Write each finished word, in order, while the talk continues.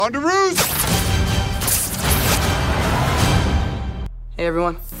Underoos! Hey,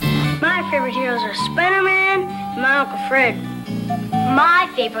 everyone. My favorite heroes are Spider-Man and my Uncle Fred. My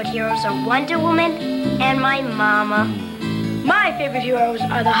favorite heroes are Wonder Woman and my mama. My favorite heroes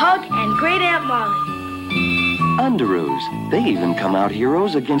are the Hulk and Great Aunt Molly. Underoos. They even come out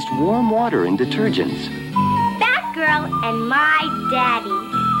heroes against warm water and detergents. Batgirl and my daddy.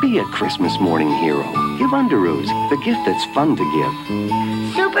 Be a Christmas morning hero. Give Underoos the gift that's fun to give.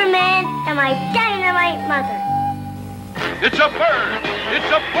 Superman and my dynamite mother. It's a bird! It's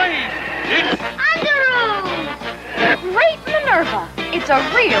a plane! It's Underoos! Great Minerva! It's a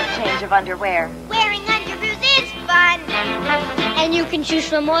real change of underwear. Wearing underoos is fun. And you can choose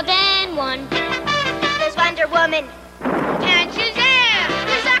from more than one. There's Wonder Woman. And Shazam!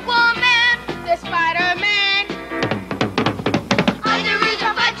 There's Aquaman! There's Spider-Man! Underoos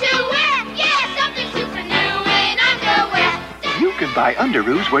are fun to wear! Yeah, something super new in underwear! You can buy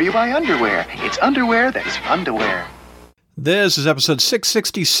Underoos where you buy underwear. It's underwear that is fun to wear. This is episode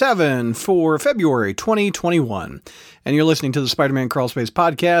 667 for February 2021, and you're listening to the Spider-Man Crawlspace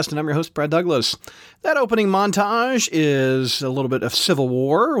podcast, and I'm your host, Brad Douglas. That opening montage is a little bit of Civil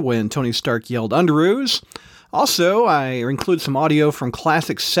War when Tony Stark yelled Underoos. Also, I include some audio from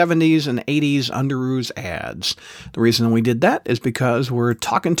classic 70s and 80s Underoos ads. The reason we did that is because we're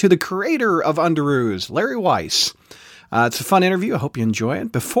talking to the creator of Underoos, Larry Weiss. It's a fun interview. I hope you enjoy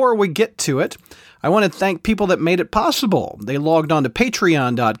it. Before we get to it, I want to thank people that made it possible. They logged on to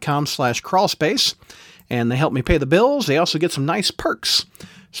patreon.com/crawlspace, and they helped me pay the bills. They also get some nice perks.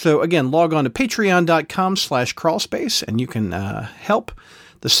 So again, log on to patreon.com/crawlspace, and you can help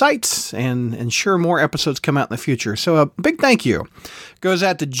the sites and ensure more episodes come out in the future. So a big thank you goes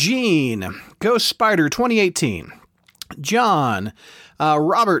out to Gene, Ghost Spider 2018, John,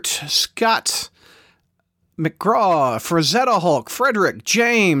 Robert, Scott, McGraw, Frazetta Hulk, Frederick,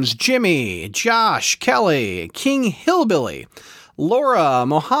 James, Jimmy, Josh, Kelly, King Hillbilly, Laura,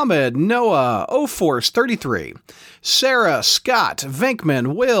 Mohammed, Noah, O-Force 33, Sarah, Scott,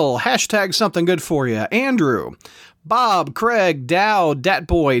 Venkman, Will, hashtag something good for you, Andrew, Bob, Craig, Dow,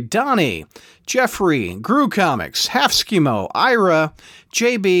 Datboy, Donnie, Jeffrey, Gru Comics, Half Schemo, Ira,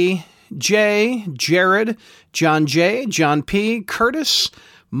 JB, Jay, Jared, John J, John P, Curtis,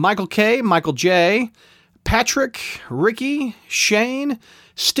 Michael K, Michael J, Patrick, Ricky, Shane,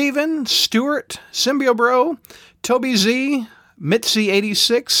 Steven, Stuart, SymbioBro, Toby Z,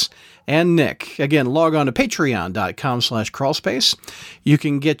 Mitzi86, and Nick. Again, log on to patreon.com/crawlspace. You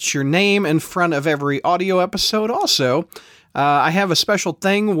can get your name in front of every audio episode. Also, I have a special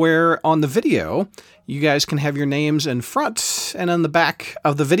thing where on the video, you guys can have your names in front and on the back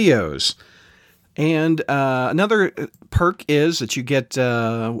of the videos. And another perk is that you get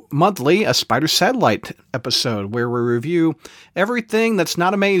monthly a Spider Satellite episode where we review everything that's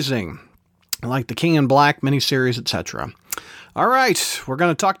not amazing, like the King in Black miniseries, etc. All right, we're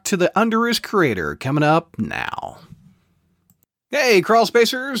going to talk to the Underoos creator coming up now. Hey, Crawl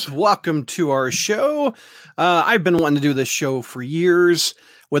Spacers, welcome to our show. I've been wanting to do this show for years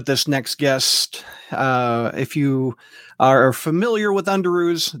with this next guest. If you are familiar with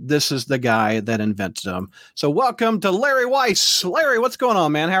Underoos, this is the guy that invented them. So welcome to Larry Weiss. Larry, what's going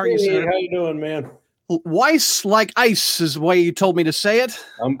on, man? How are you, sir? How you doing, man? Weiss like ice is the way you told me to say it.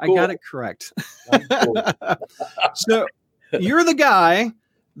 I'm cool. I got it correct. I'm cool. So you're the guy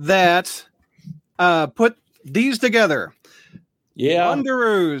that put these together. Yeah.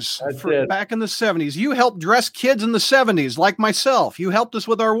 Underoos back in the 70s. You helped dress kids in the 70s, like myself. You helped us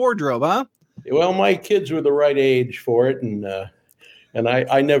with our wardrobe, huh? Well, my kids were the right age for it, and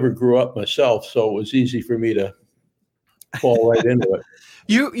I never grew up myself, so it was easy for me to fall right into it.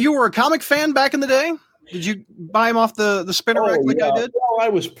 You were a comic fan back in the day? Did you buy them off the spinner rack like I did? Well, I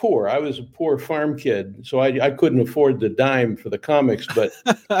was poor. I was a poor farm kid, so I couldn't afford the dime for the comics. But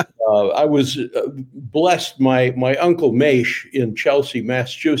I was blessed. My uncle Maish in Chelsea,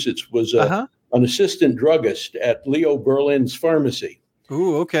 Massachusetts, was an assistant druggist at Leo Berlin's pharmacy.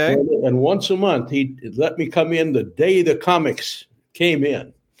 Ooh, okay. And once a month, he'd let me come in the day the comics came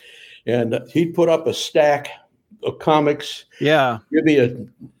in, and he'd put up a stack of comics. Yeah. Give me a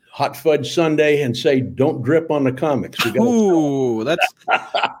hot fudge sundae and say, "Don't drip on the comics." Ooh, that's.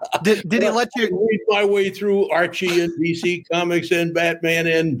 Did he let you read my way through Archie and DC Comics and Batman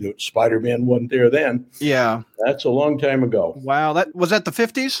and Spider-Man wasn't there then? Yeah, that's a long time ago. Wow, was that the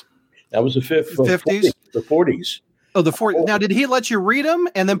 50s? That was the 50s, the 40s. Oh, the four. Now, did he let you read them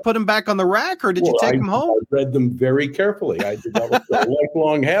and then put them back on the rack, or did you take them home? I read them very carefully. I developed a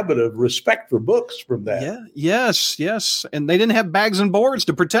lifelong habit of respect for books from that. Yeah. Yes. And they didn't have bags and boards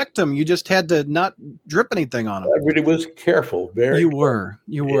to protect them. You just had to not drip anything on them. Everybody was careful. You were.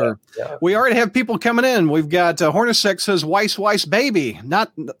 Yeah. We already have people coming in. We've got Hornacek says Weiss baby,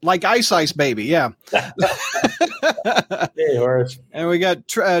 not like Ice baby. Yeah. Hey, Horace. And we got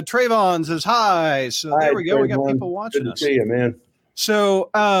Trayvon says hi. So there we go. Trayvon. We got people watching Good us. to see you, man. So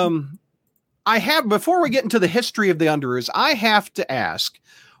I have, before we get into the history of the Underoos, I have to ask,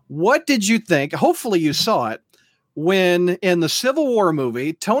 what did you think? Hopefully you saw it when in the Civil War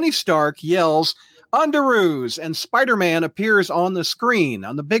movie, Tony Stark yells Underoos and Spider-Man appears on the screen,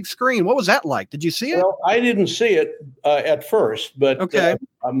 on the big screen. What was that like? Did you see it? Well, I didn't see it at first, but okay.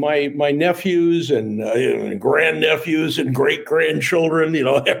 My nephews and grandnephews and great-grandchildren,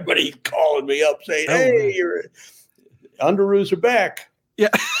 everybody calling me up saying, hey, your Underoos are back. Yeah.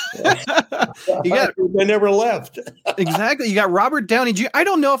 They never left. Exactly. You got Robert Downey Jr. I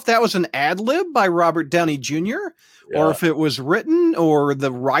don't know if that was an ad lib by Robert Downey Jr. or if it was written or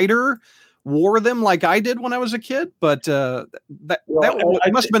the writer wore them like I did when I was a kid, but that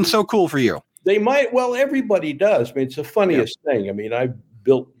must have been so cool for you. They might. Well, everybody does. I mean, it's the funniest thing. I mean, I've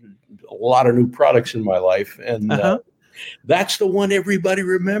built a lot of new products in my life, and that's the one everybody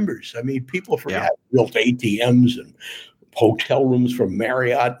remembers. I mean, people forget. Built ATMs and hotel rooms from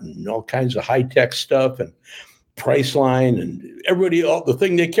Marriott and all kinds of high-tech stuff and Priceline, and everybody, the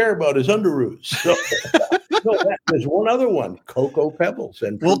thing they care about is Underoos. So, there's one other one, Cocoa Pebbles.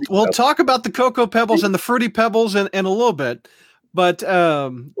 And we'll talk about the Cocoa Pebbles and the Fruity Pebbles in a little bit. But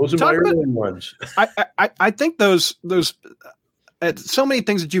those are my early ones. I think those so many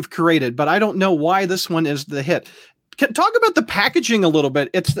things that you've created, but I don't know why this one is the hit. Talk about the packaging a little bit.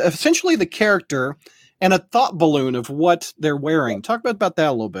 It's essentially the character and a thought balloon of what they're wearing. Talk about that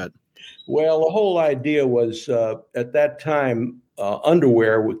a little bit. Well, the whole idea was at that time,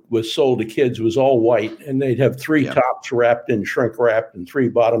 underwear was sold to kids was all white, and they'd have three tops wrapped in shrink wrap and three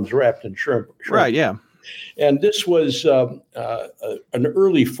bottoms wrapped in shrink. Right, yeah. And this was an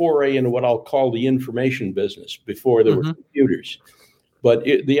early foray into what I'll call the information business before there were computers. But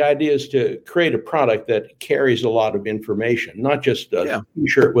the idea is to create a product that carries a lot of information, not just a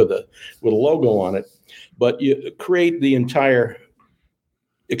T-shirt with a logo on it, but you create the entire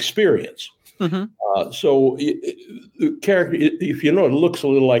experience. So the character, if you know, it looks a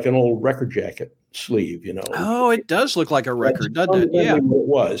little like an old record jacket sleeve, Oh, it does look like a record, doesn't it? Yeah, it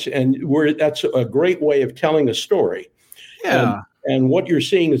was. And that's a great way of telling a story. Yeah. And what you're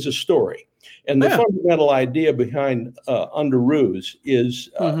seeing is a story. And the fundamental idea behind Underoos is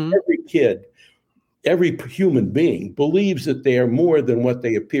every kid, every human being believes that they are more than what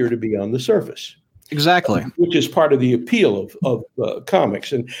they appear to be on the surface. Exactly. Which is part of the appeal of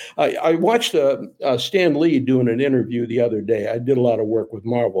comics. And I watched Stan Lee doing an interview the other day. I did a lot of work with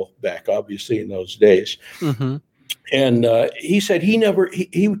Marvel back, obviously, in those days. And he said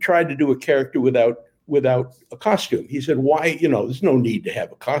he tried to do a character without a costume. He said, why, there's no need to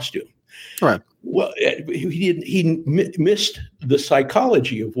have a costume. Right. Well, he missed the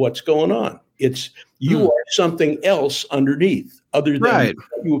psychology of what's going on. It's you are something else underneath, other than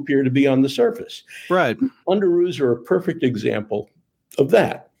what you appear to be on the surface. Right. Underoos are a perfect example of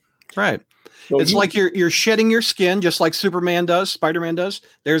that. Right. So it's like you're shedding your skin, just like Superman does, Spider-Man does.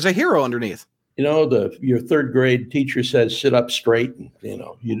 There's a hero underneath. Your third grade teacher says, sit up straight. And,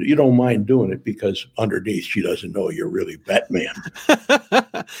 you don't mind doing it because underneath she doesn't know you're really Batman.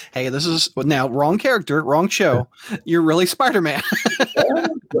 Hey, this is now wrong character, wrong show. You're really Spider-Man.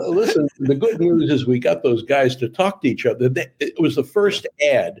 Listen, the good news is we got those guys to talk to each other. It was the first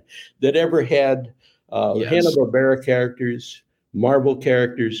ad that ever had Hanna-Barbera characters, Marvel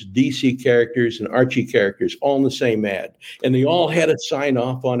characters, DC characters, and Archie characters all in the same ad. And they all had to sign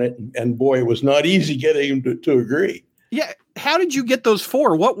off on it. And boy, it was not easy getting them to agree. Yeah. How did you get those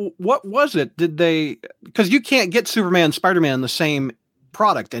four? What was it? Because you can't get Superman and Spider-Man in the same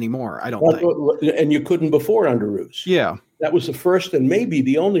product anymore, I don't think. And you couldn't before Underoos. Yeah. That was the first and maybe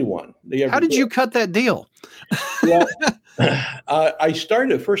the only one they ever How did did. you cut that deal? Well, I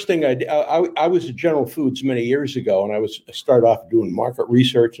started, first thing I did, I was at General Foods many years ago, and I started off doing market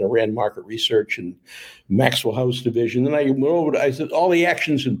research, and I ran market research in Maxwell House Division. Then I went over I said all the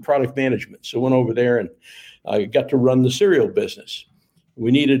actions in product management. So I went over there and I got to run the cereal business. We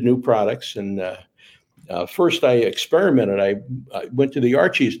needed new products, and First, I experimented. I went to the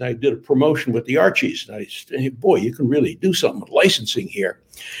Archies and I did a promotion with the Archies. And I said, hey, boy, you can really do something with licensing here.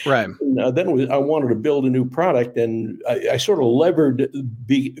 Right. And, then I wanted to build a new product, and I sort of levered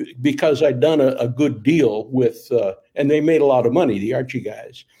because I'd done a good deal with, and they made a lot of money, the Archie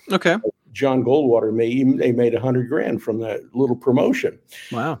guys. Okay. John Goldwater they made $100,000 from that little promotion.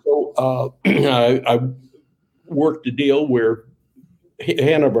 Wow. So I worked a deal where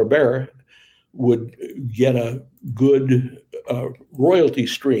Hanna-Barbera would get a good royalty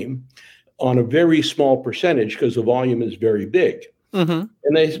stream on a very small percentage because the volume is very big. Mm-hmm.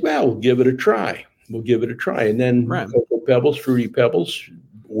 And they said, well, we'll give it a try. And then Cocoa Pebbles, Fruity Pebbles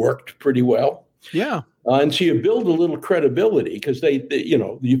worked pretty well. Yeah. And so you build a little credibility because they,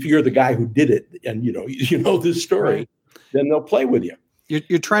 if you're the guy who did it and, you know this story, then they'll play with you.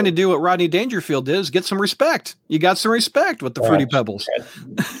 You're trying to do what Rodney Dangerfield did, is get some respect. You got some respect with the Fruity Pebbles.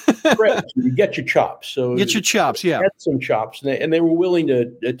 You get your chops. So get your chops, yeah. Get some chops, and they were willing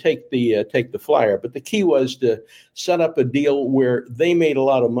to take the flyer. But the key was to set up a deal where they made a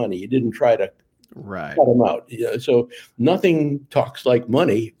lot of money. You didn't try to cut them out. Yeah, so nothing talks like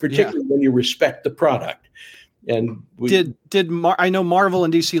money, particularly when you respect the product. And I know Marvel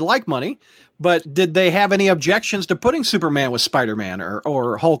and DC like money. But did they have any objections to putting Superman with Spider-Man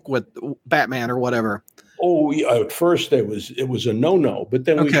or Hulk with Batman or whatever? Oh, yeah, at first it was a no-no, but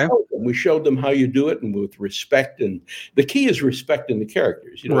then we showed them how you do it, and with respect. And the key is respecting the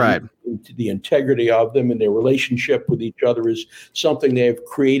characters. Right. The integrity of them and their relationship with each other is something they have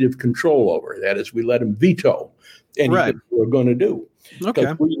creative control over. That is, we let them veto anything we're going to do. Okay.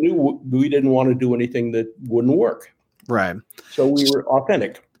 Because we knew we didn't want to do anything that wouldn't work. Right. So we were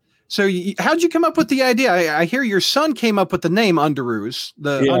authentic. So how'd you come up with the idea? I hear your son came up with the name Underoos,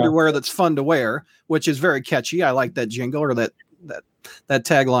 the underwear that's fun to wear, which is very catchy. I like that jingle or that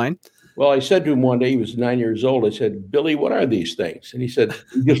tagline. Well, I said to him one day, he was 9 years old. I said, Billy, what are these things? And he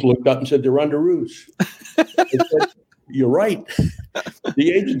just looked up and said, they're Underoos. I said, you're right.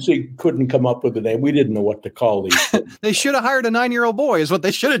 The agency couldn't come up with a name. We didn't know what to call these things. They should have hired a 9-year-old boy is what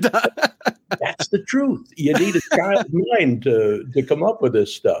they should have done. That's the truth. You need a child's mind to come up with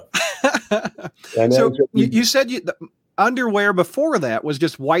this stuff. And so you said the underwear before that was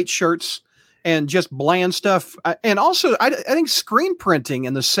just white shirts and just bland stuff. And also, I think screen printing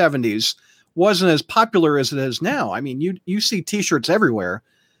in the 70s wasn't as popular as it is now. I mean, you see T-shirts everywhere,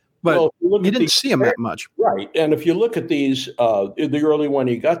 but you didn't see them that much. Right. And if you look at these, the early one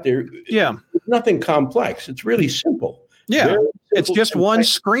you got there, it's nothing complex. It's really simple. Yeah. It's just one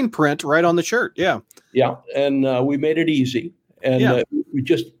screen print right on the shirt. Yeah. Yeah. And we made it easy and we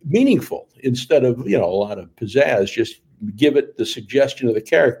just meaningful instead of, a lot of pizzazz. Just give it the suggestion of the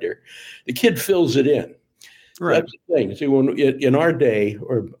character. The kid fills it in. Right. That's the thing. See, when in our day,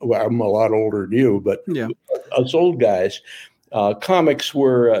 I'm a lot older than you, but us old guys, comics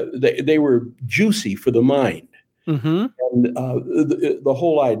were they were juicy for the mind. Mm-hmm. And the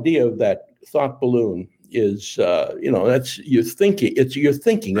whole idea of that thought balloon is, that's your thinking. It's your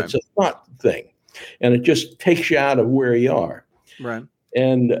thinking. Right. It's a thought thing. And it just takes you out of where you are. Right.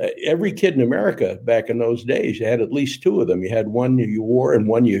 And every kid in America back in those days, you had at least two of them. You had one you wore and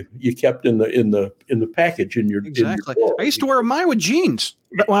one you kept in the package in your exactly. In your I used to wear mine with jeans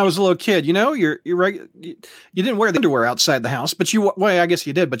when I was a little kid. You didn't wear the underwear outside the house, but I guess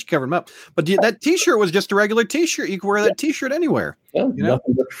you did, but you covered them up. But that T-shirt was just a regular T-shirt. You could wear that T-shirt anywhere. Yeah,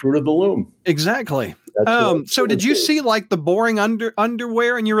 nothing but fruit of the loom. Exactly. So did you see like the boring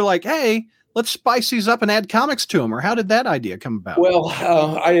underwear, and you were like, hey, let's spice these up and add comics to them, or how did that idea come about? Well,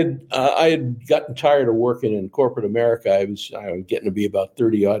 I had gotten tired of working in corporate America. I was getting to be about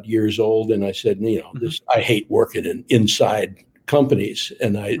 30 odd years old, and I said, I hate working inside companies,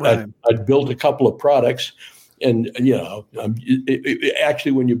 and I'd built a couple of products, and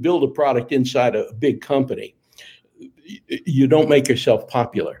actually, when you build a product inside a big company, you don't make yourself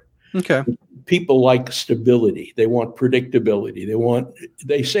popular. Okay. People like stability. They want predictability.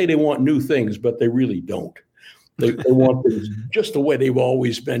 They say they want new things, but they really don't. They want things just the way they've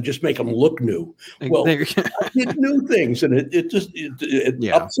always been. Just make them look new. Well, I did new things, and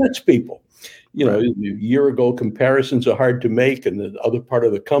it upsets people. A year ago, comparisons are hard to make, and the other part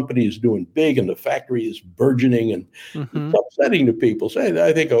of the company is doing big, and the factory is burgeoning, and it's upsetting to people. So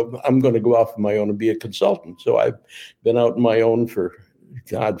I think I'm going to go off on my own and be a consultant. So I've been out on my own for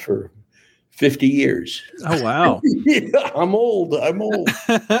 50 years. Oh, wow. I'm old.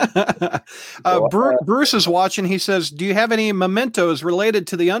 Bruce is watching. He says, do you have any mementos related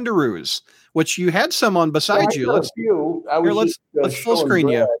to the Underoos, which you had some on beside you? Let's full screen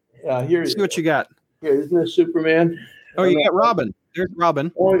you. Let's see what you got. Here, isn't this Superman? Oh, you got Robin. There's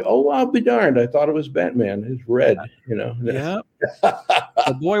Robin. I'll be darned. I thought it was Batman. It's red, Yeah.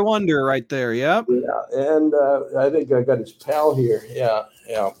 The boy wonder right there. Yep. Yeah. And I think I got his pal here. Yeah.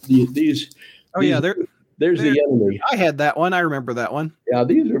 These. There's the enemy. I had that one. I remember that one. Yeah.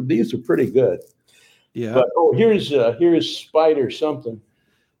 These are pretty good. Yeah. But here's Spider something.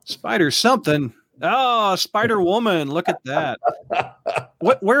 Spider something. Oh, Spider Woman! Look at that.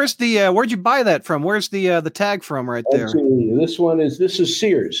 Where's the? Where'd you buy that from? Where's the tag from right there? Let's see. This is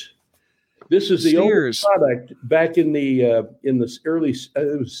Sears. This is the only product back in the early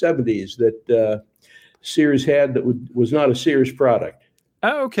 70s that Sears had that was not a Sears product.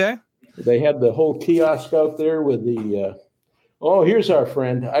 Oh, okay. They had the whole kiosk out there with the. Here's our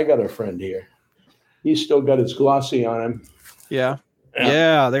friend. I got a friend here. He's still got his glossy on him. Yeah.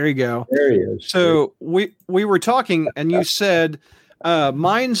 Yeah, there you go. There he is. So we were talking, and you said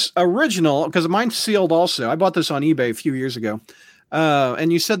mine's original because mine's sealed. Also, I bought this on eBay a few years ago,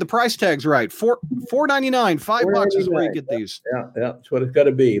 and you said the price tag's right. $4.99, $5 is where you get these. Yeah, that's what it's got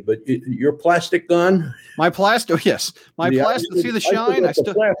to be. But your plastic gun? My plastic, yes, plastic. See the shine? I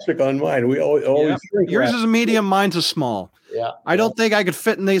still plastic on mine. We always shrink yours wrap. is a medium, mine's a small. Yeah, I don't think I could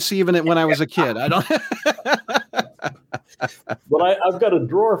fit in this even when I was a kid. I don't. But I've got a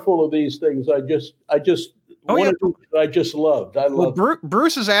drawer full of these things. I just loved. I love. Well,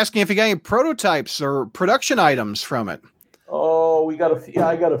 Bruce is asking if you got any prototypes or production items from it. Oh, I got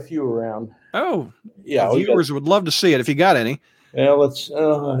a few around. Oh, yeah. Viewers would love to see it if you got any. Yeah,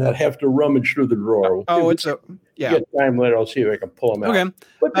 I'd have to rummage through the drawer. Get time later. I'll see if I can pull them out. Okay,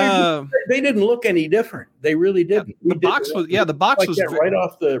 but they didn't look any different. They really didn't. The box was right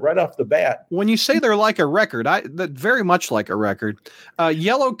off the bat. When you say they're like a record, that very much like a record.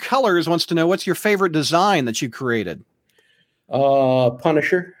 Yellow Colors wants to know what's your favorite design that you created.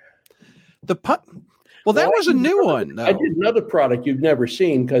 Punisher. Well, that was a new one. Though. I did another product you've never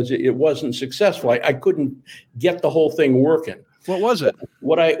seen because it wasn't successful. I couldn't get the whole thing working. What was it?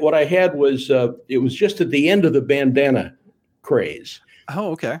 What I had was it was just at the end of the bandana craze.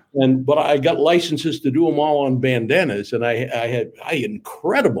 Oh, okay. But I got licenses to do them all on bandanas, and I had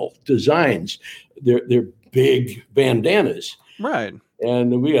incredible designs. They're big bandanas, right?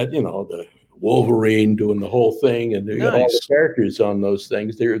 And we got the Wolverine doing the whole thing, and they got all the characters on those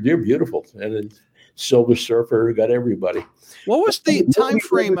things. They're beautiful, and Silver Surfer got everybody. What was the time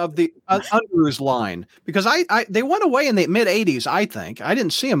frame of the Underoos line? Because they went away in the mid 80s. I think I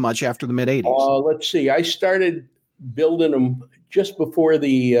didn't see them much after the mid 80s. Let's see. I started building them just before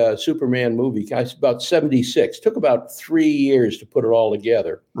the Superman movie. About 76. Took about 3 years to put it all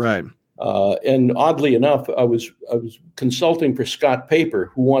together. Right. And oddly enough, I was consulting for Scott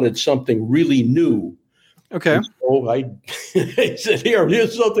Paper, who wanted something really new. Okay. And so I said,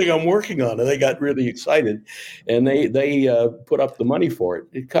 here's something I'm working on. And they got really excited. And they put up the money for it.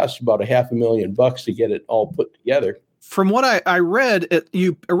 It cost about $500,000 to get it all put together. From what I read,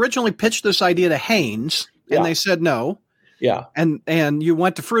 you originally pitched this idea to Haynes, and they said no. Yeah. And you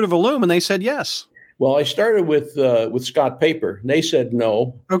went to Fruit of the Loom, and they said yes. Well, I started with Scott Paper, and they said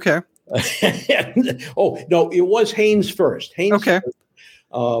no. Okay. No, it was Haynes first. Haynes first.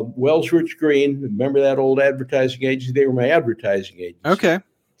 Wells Rich Green, remember that old advertising agency? They were my advertising agency. Okay.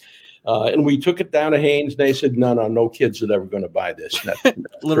 And we took it down to Haynes, and they said, no kids are ever going to buy this. That's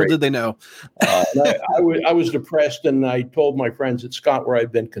Little did they know. I was depressed, and I told my friends at Scott, where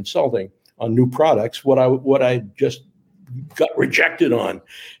I've been consulting on new products, what I just got rejected on.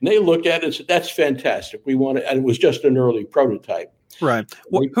 And they looked at it and said, that's fantastic. We want it. And it was just an early prototype. Right.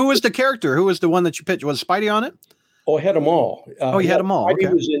 Who was the character? Who was the one that you pitched? Was Spidey on it? Oh, I had them all. You had them all.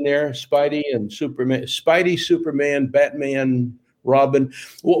 Spidey was in there. Spidey and Superman. Spidey, Superman, Batman, Robin.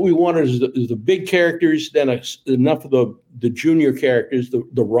 What we wanted is the big characters, then enough of the junior characters,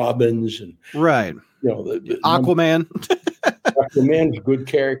 the Robins, and right. The Aquaman. Aquaman's a good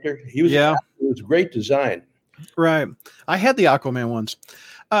character. He was. Yeah. It was a great design. Right. I had the Aquaman ones.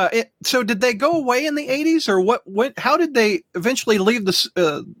 So did they go away in the 80s, or what? How did they eventually leave not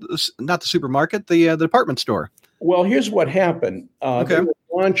the supermarket, the department store? Well, here's what happened. Okay. They were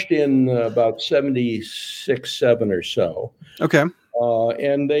launched in about 76, 7 or so. Okay.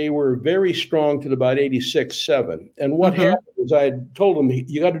 And they were very strong to about 86, 7. And what happened was I told them,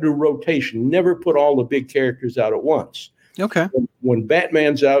 you got to do rotation. Never put all the big characters out at once. Okay. When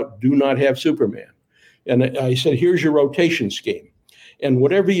Batman's out, do not have Superman. And I said, here's your rotation scheme. And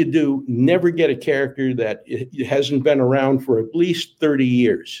whatever you do, never get a character that hasn't been around for at least 30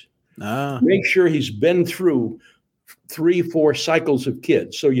 years. Make sure he's been through 3-4 cycles of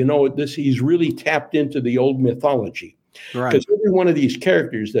kids. So he's really tapped into the old mythology. Right. Because every one of these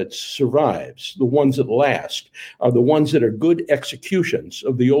characters that survives, the ones that last, are the ones that are good executions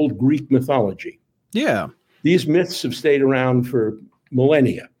of the old Greek mythology. Yeah. These myths have stayed around for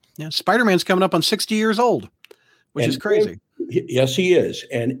millennia. Yeah. Spider-Man's coming up on 60 years old, which is crazy. Yes, he is.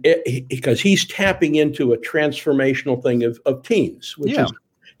 And because he's tapping into a transformational thing of teens, which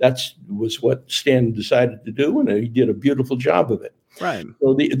was what Stan decided to do, and he did a beautiful job of it. Right.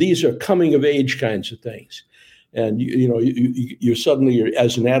 So these are coming of age kinds of things. And you're suddenly,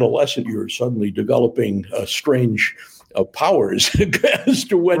 as an adolescent, you're suddenly developing strange powers as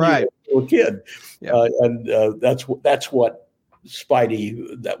to when you were a kid. Yeah. And that's what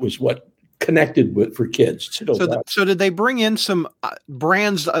Spidey, that was what connected with for kids. So did they bring in some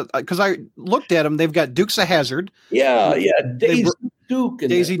brands? Because I looked at them, they've got Dukes of Hazzard. Yeah,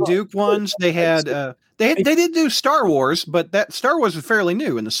 Daisy Duke ones. They had they did do Star Wars, but that Star Wars was fairly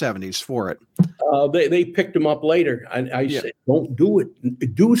new in the 70s for it. They picked them up later. I said, don't do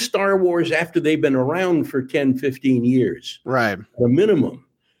it. Do Star Wars after they've been around for 10, 15 years. Right. At a minimum.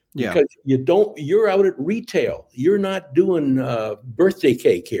 Yeah. Because you're out at retail. You're not doing birthday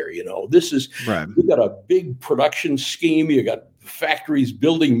cake here. This is, you got a big production scheme. You got factories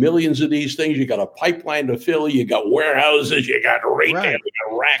building millions of these things. You got a pipeline to fill. You got warehouses. You got retail. You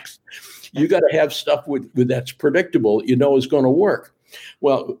got racks. You got to have stuff with that's predictable, is going to work.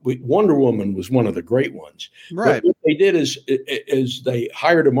 Well, Wonder Woman was one of the great ones. Right. But what they did is they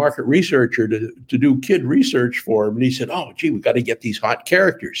hired a market researcher to do kid research for him. And he said, oh, gee, we got to get these hot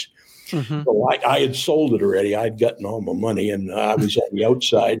characters. Mm-hmm. So I had sold it already. I'd gotten all my money, and I was on the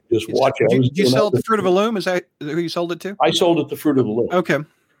outside just watching. Did you sell the Fruit of the Loom? Is that who you sold it to? I sold it to Fruit of the Loom. Okay.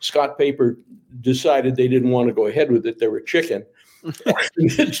 Scott Paper decided they didn't want to go ahead with it. They were chicken.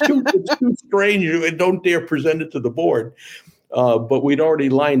 It's too strange. You don't dare present it to the board. But we'd already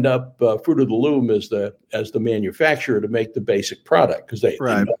lined up Fruit of the Loom as the manufacturer to make the basic product, because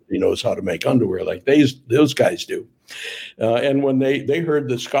nobody knows how to make underwear like those guys do. And when they heard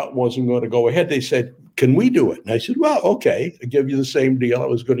that Scott wasn't going to go ahead, they said, "Can we do it?" And I said, "Well, okay, I'll give you the same deal I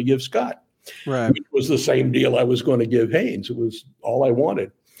was going to give Scott." Right. It was the same deal I was going to give Haynes. It was all I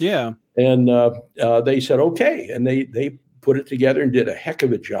wanted. Yeah. And they said, okay. And they put it together and did a heck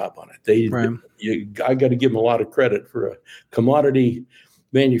of a job on it. I got to give them a lot of credit for a commodity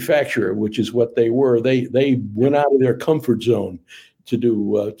manufacturer, which is what they were. They went out of their comfort zone to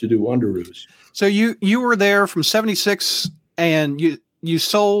do underoos. So you were there from 76, and you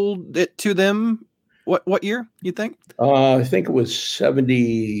sold it to them. What year, you think? I think it was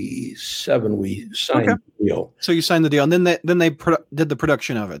 77. We signed the deal. So you signed the deal, and then they did the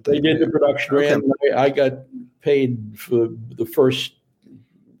production of it. They did the production, and I got paid for the first.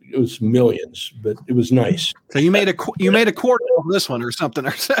 It was millions, but it was nice. So you made a quarter of this one or something,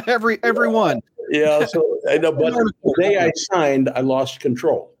 or every one. Yeah. So I know, but the day I signed, I lost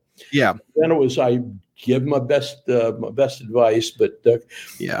control. Yeah. Then it was I give my best advice, but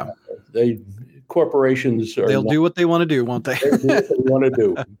corporations they'll do what they want to do, won't they? They do what they want to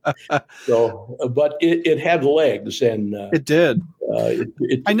do. So, but it had legs, and it did.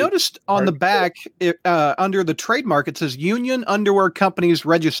 I noticed on the back, under the trademark, it says Union Underwear Companies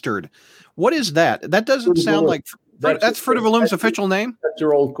Registered. What is that? That doesn't sound like that's Fruit of the Loom's official name. That's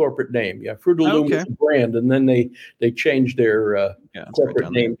their old corporate name. Yeah, Fruit of the Loom is the brand, and then they changed their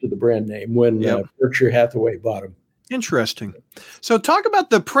corporate name to the brand name when Berkshire Hathaway bought them. Interesting. So talk about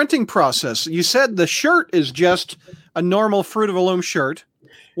the printing process. You said the shirt is just a normal Fruit of the Loom shirt.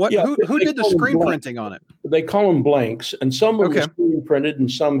 Who did the screen printing on it? They call them blanks, and some are screen printed, and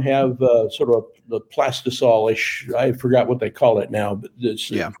some have sort of the plastisol-ish. I forgot what they call it now, but it's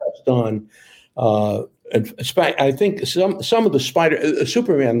pressed on. And I think some of the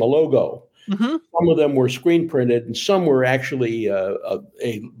Superman, the logo. Mm-hmm. Some of them were screen printed, and some were actually a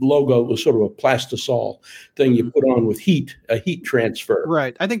logo was sort of a plastisol thing you put on with a heat transfer.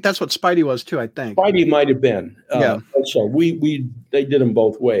 Right. I think that's what Spidey was too. I think Spidey might have been. So they did them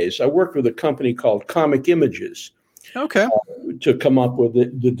both ways. I worked with a company called Comic Images. Okay. To come up with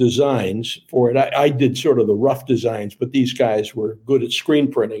the designs for it. I did sort of the rough designs, but these guys were good at screen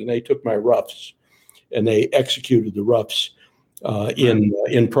printing. They took my roughs and they executed the roughs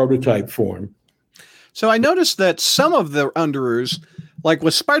in prototype form. So I noticed that some of the underoos, like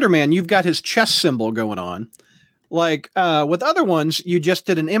with Spider-Man, you've got his chest symbol going on. Like with other ones, you just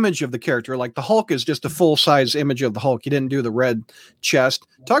did an image of the character. Like the Hulk is just a full-size image of the Hulk. You didn't do the red chest.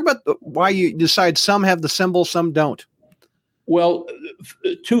 Talk about why you decide some have the symbol, some don't. Well,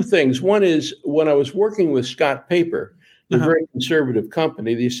 two things. One is when I was working with Scott Paper, the very conservative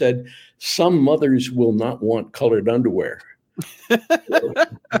company, they said some mothers will not want colored underwear.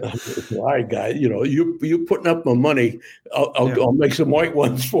 All right, guy, you putting up my money. I'll make some white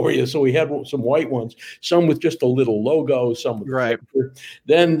ones for you. So we had some white ones, some with just a little logo, some with right. picture.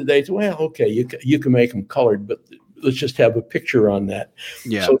 Then they said, well, okay, you can make them colored, but let's just have a picture on that.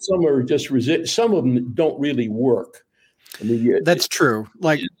 Yeah. So some are just some of them don't really work. I mean, that's true.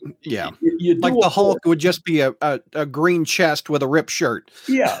 Like, yeah, like the Hulk would just be a green chest with a ripped shirt.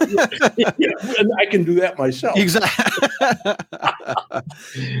 Yeah, and I can do that myself. Exactly.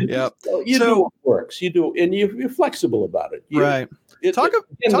 Yep. So you do what works. You do, and you're flexible about it. Right. Talk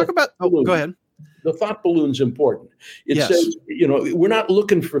about. Oh, go ahead. The thought balloon's important. It Yes. says, we're not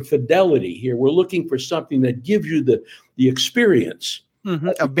looking for fidelity here. We're looking for something that gives you the experience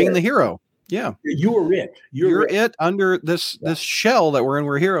of being the hero. Yeah. You are it. You're it under this shell that we're in.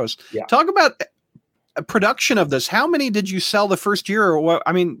 We're heroes. Yeah. Talk about a production of this. How many did you sell the first year? Or what?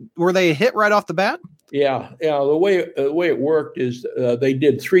 I mean, were they a hit right off the bat? Yeah. The way it worked is they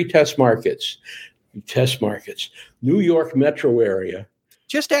did 3 test markets. New York metro area.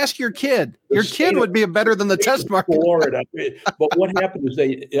 Just ask your kid. Your kid would be better than the test market. Florida. But what happened is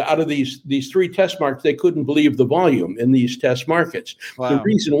out of these 3 test markets, they couldn't believe the volume in these test markets. Wow. The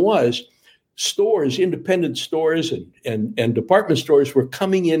reason was stores, independent stores and department stores were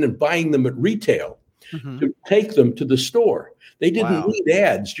coming in and buying them at retail to take them to the store. They didn't need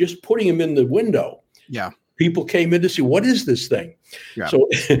ads, just putting them in the window. Yeah. People came in to see, what is this thing? Yeah. So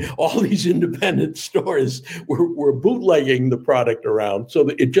all these independent stores were bootlegging the product around, so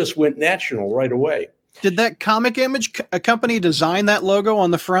that it just went national right away. Did that Comic Image company design that logo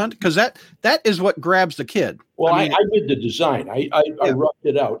on the front? Because that is what grabs the kid. Well, I did the design. I roughed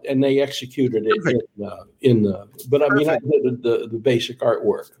it out, and they executed it But I mean, I did the basic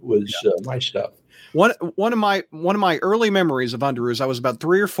artwork was my stuff. One of my early memories of Underoos, I was about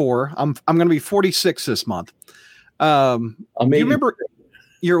 3 or 4. I'm going to be 46 this month. Do you remember?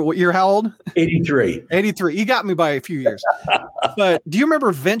 You're how old? 83. 83. You got me by a few years. But do you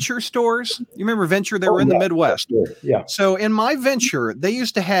remember Venture stores? You remember Venture? They were in the Midwest. Sure. Yeah. So in my Venture, they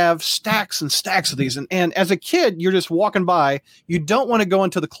used to have stacks and stacks of these. And as a kid, you're just walking by. You don't want to go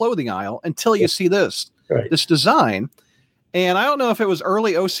into the clothing aisle until you see this design. And I don't know if it was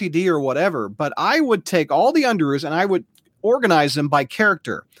early OCD or whatever, but I would take all the Underoos and I would organize them by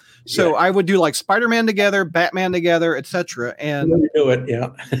character. So I would do like Spider-Man together, Batman together, etc. And you do it,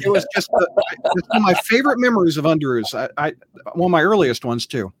 it was just one of my favorite memories of Underoos. I one of my earliest ones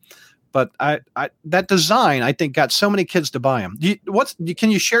too. But that design, I think, got so many kids to buy them. Can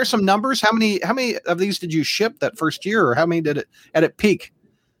you share some numbers? How many of these did you ship that first year, or how many did it at its peak?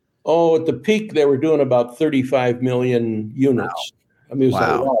 Oh, at the peak, they were doing about 35 million units. Wow. I mean, it was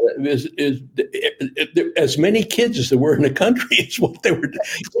a lot. It was as many kids as there were in the country. Is what they were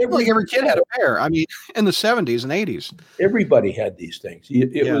doing. Like every kid had a pair. I mean, in the 70s and 80s. Everybody had these things.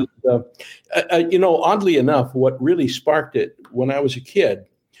 It was, oddly enough, what really sparked it when I was a kid,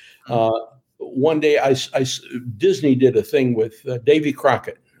 one day Disney did a thing with Davy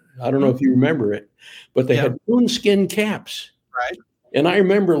Crockett. I don't know if you remember it, but they had coonskin caps. Right. And I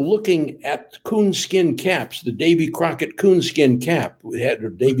remember looking at coonskin caps, the Davy Crockett coonskin cap. We had a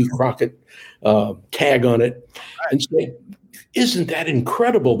Davy Crockett tag on it, and say, "Isn't that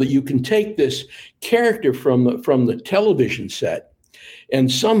incredible that you can take this character from the television set and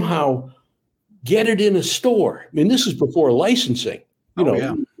somehow get it in a store?" I mean, this is before licensing.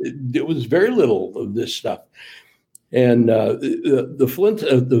 It was very little of this stuff. And doing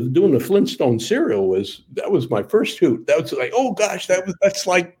the Flintstone cereal was my first hoot. That was like, oh gosh, that's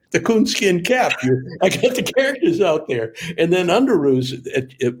like the coonskin cap. I got the characters out there. And then Underoos,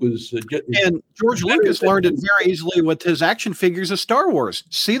 it was. And George Lucas learned it very easily with his action figures of Star Wars.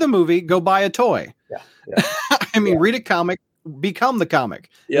 See the movie, go buy a toy. Yeah. I mean, read a comic, become the comic.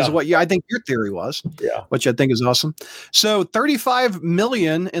 Is what I think your theory was. Yeah, which I think is awesome. So 35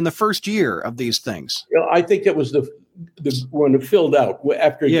 million in the first year of these things. I think that was the when it filled out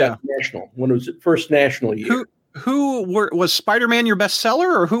after it got national, when it was first national year. Was Spider-Man your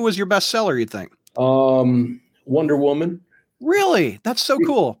bestseller, or who was your bestseller, you think? Wonder Woman. Really? That's so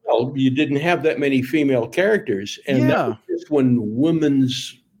cool. Well, you didn't have that many female characters, and that was just when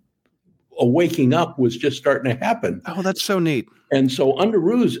women's waking up was just starting to happen. Oh, that's so neat. And so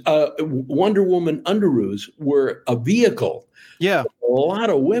Underoos, Wonder Woman Underoos were a vehicle. Yeah. A lot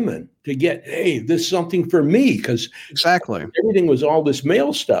of women to get, hey, this is something for me, because exactly everything was all this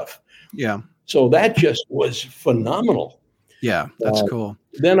male stuff. Yeah. So that just was phenomenal. Yeah, that's cool.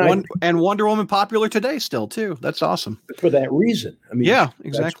 Then and Wonder Woman popular today still too. That's awesome. For that reason. I mean, yeah,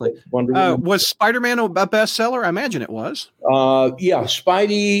 exactly. Wonder Woman. Was Spider-Man a bestseller? I imagine it was.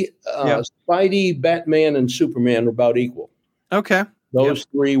 Spidey, Batman, and Superman are about equal. Okay. Those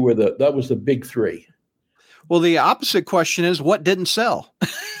three that was the big three. Well, the opposite question is, what didn't sell?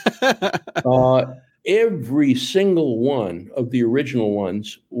 Every single one of the original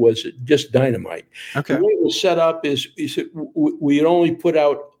ones was just dynamite. Okay. The way it was set up is we'd only put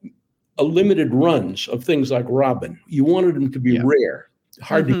out a limited runs of things like Robin. You wanted them to be rare,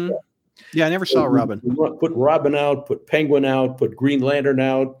 hard to get. Yeah, I never saw Robin. Put Robin out, put Penguin out, put Green Lantern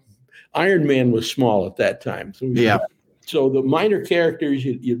out. Iron Man was small at that time. So the minor characters,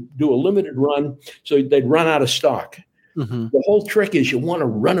 you do a limited run, so they'd run out of stock. The whole trick is you want to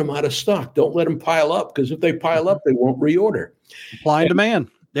run them out of stock. Don't let them pile up, because if they pile up, they won't reorder. Supply and demand.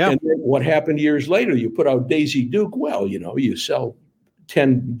 Yeah. And then what happened years later? You put out Daisy Duke. Well, you sell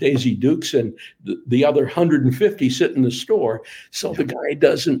 10 Daisy Dukes and the other 150 sit in the store. So the guy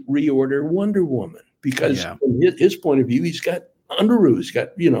doesn't reorder Wonder Woman because from his point of view, he's got Underoos,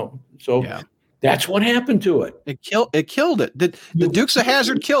 that's what happened to it. It killed it. The Dukes of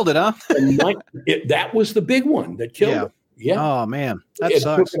Hazzard killed it, huh? That was the big one that killed it. Yeah. Oh man, that it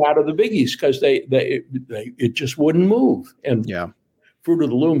sucks. took it out of the biggies because it just wouldn't move. And Fruit of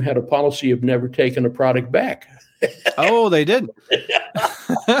the Loom had a policy of never taking a product back. Oh, they did.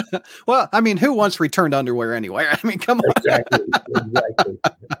 Well, I mean, who wants returned underwear anyway? I mean, come on. Exactly.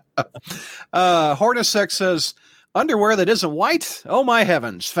 Hornacek says, underwear that isn't white? Oh, my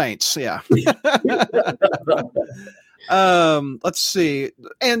heavens. Faints. Yeah. Let's see.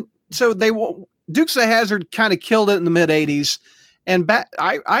 And so Dukes of Hazzard kind of killed it in the mid-'80s. And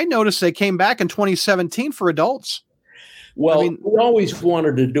I noticed they came back in 2017 for adults. Well, we always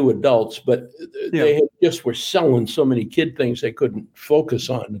wanted to do adults, but they just were selling so many kid things they couldn't focus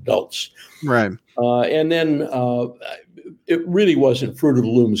on adults. Right. And then it really wasn't Fruit of the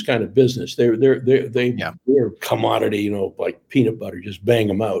Loom's kind of business. They're commodity, like peanut butter, just bang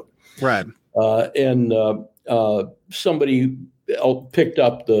them out. Right. And somebody picked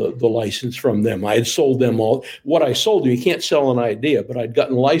up the license from them. I had sold them all. What I sold you can't sell an idea, but I'd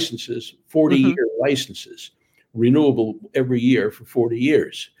gotten licenses, 40-year licenses, renewable every year for 40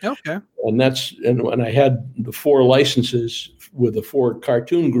 years. Okay. And I had the 4 licenses with the 4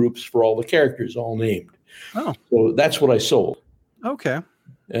 cartoon groups for all the characters all named. Oh. So that's what I sold. Okay.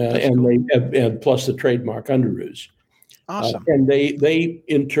 And plus the trademark Underoos. Awesome. And they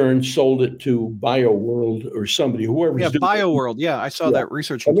in turn sold it to BioWorld or somebody, whoever. Yeah, BioWorld. Yeah, I saw that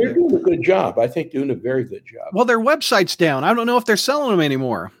research. And they're doing a good job. I think doing a very good job. Well, their website's down. I don't know if they're selling them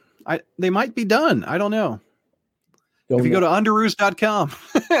anymore. They might be done. I don't know. If you go to underoos.com,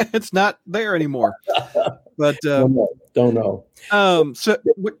 it's not there anymore. But don't know. So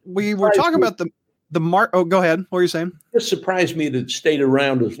we were talking about the mark. Oh, go ahead. What were you saying? It surprised me that it stayed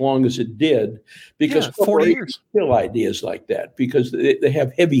around as long as it did, because 40 years still ideas like that because they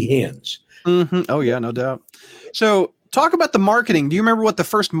have heavy hands. Mm-hmm. Oh yeah, no doubt. So talk about the marketing. Do you remember what the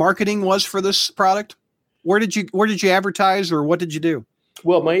first marketing was for this product? Where did you advertise, or what did you do?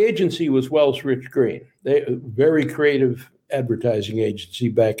 Well, my agency was Wells Rich Green. They very creative advertising agency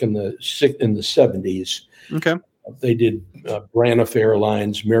back in the 70s. Okay. They did Braniff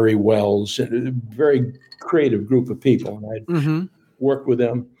Airlines, Mary Wells, and a very creative group of people. And I worked with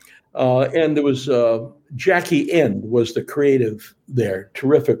them. And there was Jackie End was the creative there,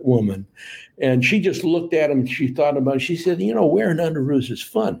 terrific woman. And she just looked at him. She thought about it. She said, wearing underoos is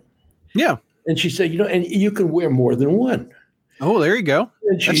fun. Yeah. And she said, and you can wear more than one. Oh, there you go.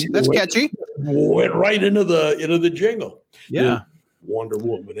 That's catchy. Went right into the jingle. Yeah. Wonder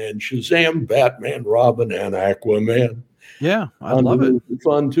Woman and Shazam, Batman, Robin, and Aquaman. Yeah, I love it.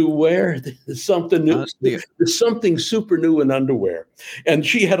 Fun to wear. There's something new. There's something super new in underwear. And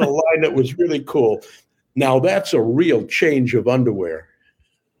she had a line that was really cool. Now that's a real change of underwear.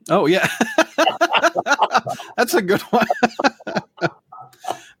 Oh yeah, that's a good one.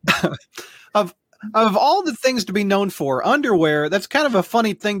 Of all the things to be known for, underwear, that's kind of a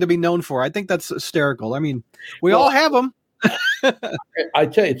funny thing to be known for. I think that's hysterical. I mean, we all have them. I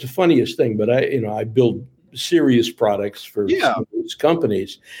tell you, it's the funniest thing, but I build serious products for these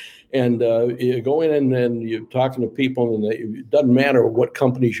companies, and you go in and then you're talking to people, and it doesn't matter what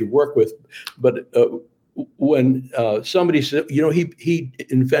companies you work with, but when somebody said, he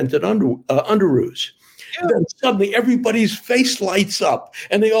invented Underoos. Yeah. Then suddenly everybody's face lights up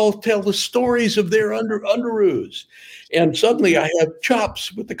and they all tell the stories of their Underoos. And suddenly I have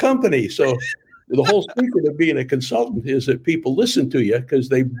chops with the company. So the whole secret of being a consultant is that people listen to you because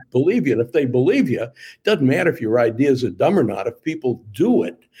they believe you. And if they believe you, it doesn't matter if your ideas are dumb or not. If people do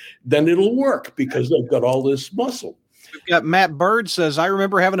it, then it'll work because they've got all this muscle. We've got Matt Bird says, I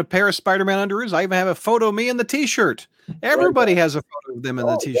remember having a pair of Spider-Man underoos. I even have a photo of me in the T-shirt. Everybody has a photo of them in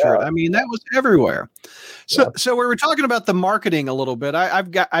the T-shirt. Yeah. I mean, that was everywhere. So we were talking about the marketing a little bit.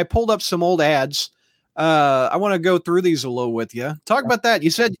 I pulled up some old ads. I want to go through these a little with you. Talk about that.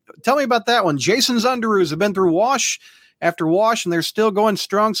 Tell me about that one. Jason's underoos have been through wash after wash, and they're still going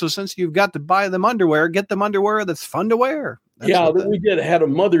strong. So since you've got to buy them underwear, get them underwear that's fun to wear. We had a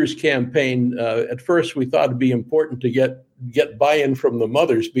mother's campaign. At first, we thought it'd be important to get buy-in from the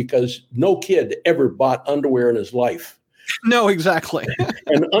mothers because no kid ever bought underwear in his life. No, exactly.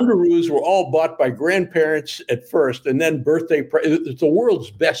 And underoos were all bought by grandparents at first, and then it's the world's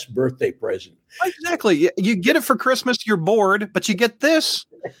best birthday present. Exactly. You get it for Christmas, you're bored, but you get this,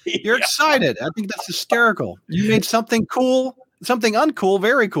 you're excited. I think that's hysterical. You made something cool, something uncool,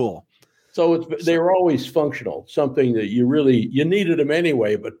 very cool. So they were always functional, something that you needed them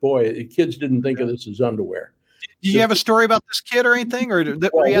anyway, but boy, the kids didn't think of this as underwear. Do you have a story about this kid or anything? Or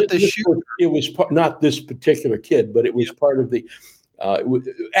were you at the shoot? It was not this particular kid, but it was part of the.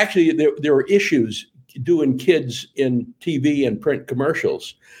 Actually, there were issues doing kids in TV and print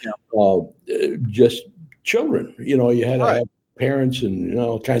commercials. Yeah. Just children, you had to have parents and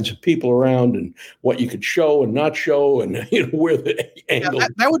all kinds of people around, and what you could show and not show, and where the angle.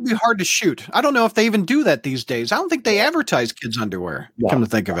 That would be hard to shoot. I don't know if they even do that these days. I don't think they advertise kids' underwear. Come to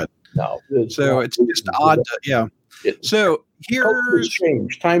think of it. No, it's just odd. So here's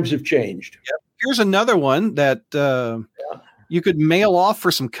changed. Times have changed. Yep. Here's another one that you could mail off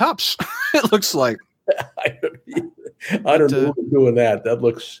for some cups. It looks like. I don't know who's doing that. That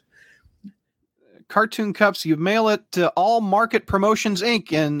looks. Cartoon cups. You mail it to All Market Promotions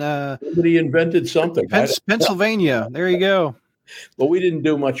Inc. in somebody invented something. Pennsylvania. There you go. Well, we didn't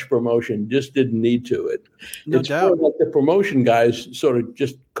do much promotion, just didn't need to. It's doubt. Like the promotion guys sort of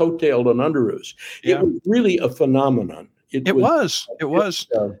just coattailed on underoos. Yeah. It was really a phenomenon. It was.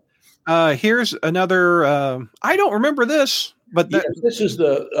 Here's another. I don't remember this, but this is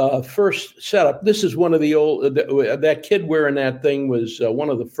the first setup. This is one of the old. That kid wearing that thing was one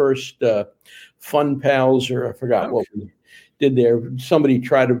of the first Fun Pals, or I forgot what we did there. Somebody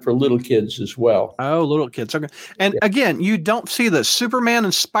tried them for little kids as well. Oh, little kids. Okay. And again, you don't see the Superman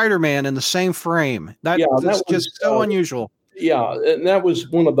and Spider-Man in the same frame. That's just so unusual. Yeah, and that was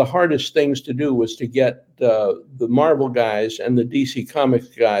one of the hardest things to do, was to get the Marvel guys and the DC Comics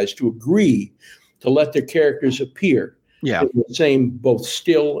guys to agree to let their characters appear. Yeah, in the same both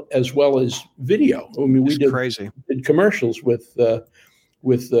still as well as video. I mean, we did commercials with the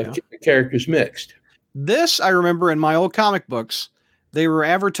characters mixed. This I remember in my old comic books. They were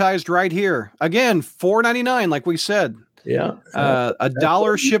advertised right here. Again, $4.99, like we said. Yeah.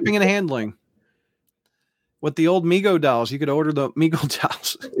 $1 shipping and handling. With the old Mego dolls. You could order the Mego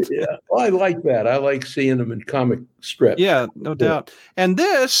dolls. Yeah. Well, I like that. I like seeing them in comic strips. Yeah, no doubt. And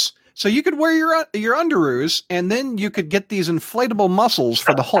this, so you could wear your underoos, and then you could get these inflatable muscles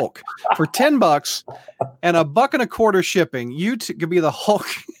for the Hulk for $10 and $1.25 shipping. You could be the Hulk.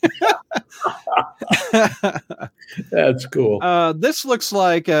 That's cool. This looks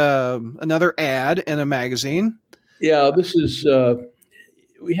like another ad in a magazine. Yeah, this is.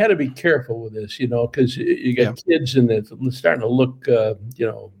 We had to be careful with this, because you got kids in it starting to look,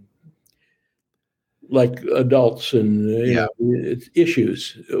 like adults, and it's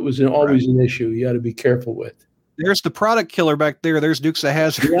issues. It was always an issue you had to be careful with. There's the product killer back there. There's Dukes of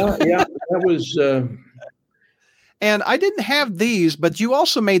Hazzard. Yeah, that was. And I didn't have these, but you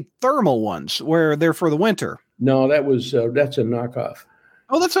also made thermal ones where they're for the winter. No, that's a knockoff.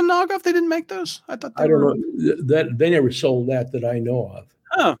 Oh, that's a knockoff. They didn't make those. I thought. I don't know that they never sold that I know of.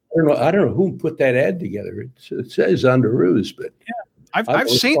 Oh. I don't know who put that ad together. It says underoos, but I've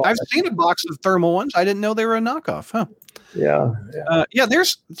seen a box of thermal ones. I didn't know they were a knockoff. Huh? Yeah.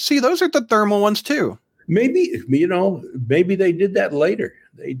 Those are the thermal ones too. Maybe they did that later.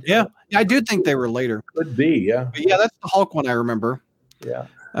 Yeah, I do think they were later. Could be, yeah. But yeah, that's the Hulk one I remember. Yeah.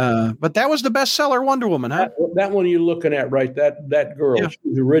 But that was the bestseller Wonder Woman, huh? That one you're looking at, right? That girl, she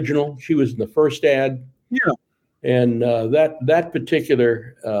was original. She was in the first ad. Yeah. And that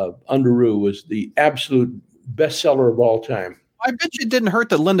particular underoo was the absolute bestseller of all time. I bet you it didn't hurt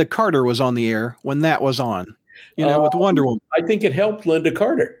that Linda Carter was on the air when that was on, with Wonder Woman. I think it helped Linda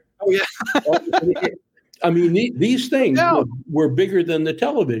Carter. Oh, yeah. I mean, these things were bigger than the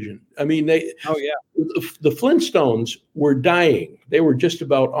television. I mean, the Flintstones were dying. They were just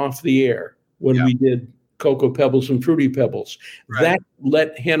about off the air when we did Cocoa Pebbles and Fruity Pebbles. Right. That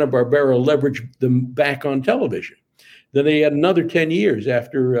let Hanna-Barbera leverage them back on television. Then they had another 10 years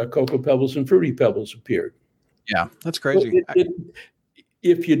after Cocoa Pebbles and Fruity Pebbles appeared. Yeah, that's crazy.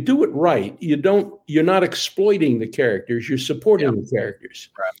 if you do it right, you're not exploiting the characters, you're supporting the characters.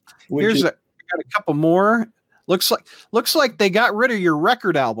 Right. I got a couple more. Looks like they got rid of your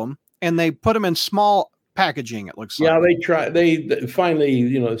record album and they put them in small packaging. It looks like. Yeah, they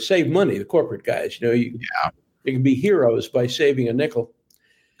finally, save money. The corporate guys, you can be heroes by saving a nickel.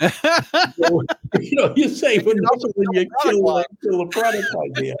 You save a nickel when you kill a product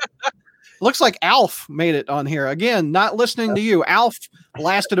idea. Looks like Alf made it on here. Again, not listening to you. Alf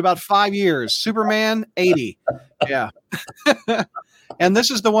lasted about 5 years. Superman, 80. Yeah. And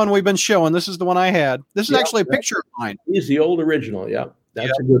this is the one we've been showing. This is the one I had. This is actually a picture of mine. He's the old original. Yeah.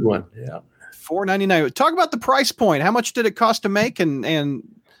 That's a good one. Yeah. $4.99. Talk about the price point. How much did it cost to make and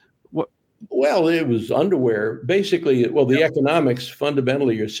what? Well, it was underwear. Basically, the economics,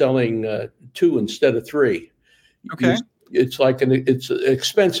 fundamentally, you're selling 2 instead of 3. Okay. It's like it's an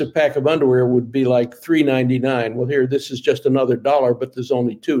expensive pack of underwear would be like $3.99. Well, here, this is just another $1, but there's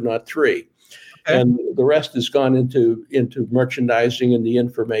only 2, not 3. Okay. And the rest has gone into merchandising and the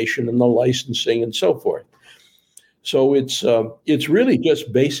information and the licensing and so forth. So it's really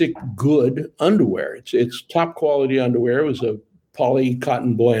just basic good underwear. It's top quality underwear. It was a poly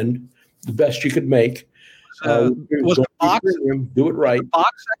cotton blend, the best you could make. Was the box do it right? Was the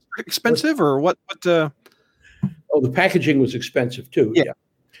box expensive or what? The packaging was expensive too.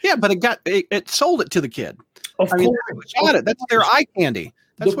 Yeah, but it sold it to the kid. Of course, got it. That's their eye candy.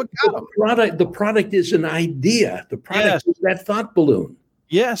 That's what got them. The product is an idea. The product is that thought balloon.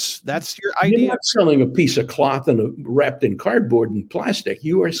 Yes, that's your idea. You're not selling a piece of cloth wrapped in cardboard and plastic.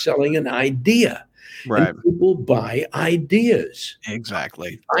 You are selling an idea. Right. And people buy ideas.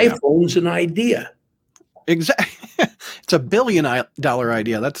 Exactly. iPhone's an idea. Exactly. It's $1 billion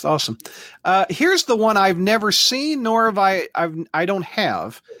idea. That's awesome. Here's the one I've never seen, nor have I don't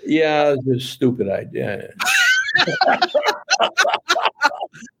have. Yeah, it's a stupid idea.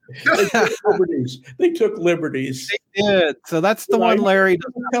 They took liberties. They did. So that's the one Larry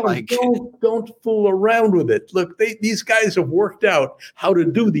doesn't like. Don't fool around with it. Look, these guys have worked out how to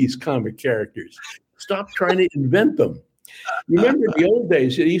do these comic characters. Stop trying to invent them. Remember the old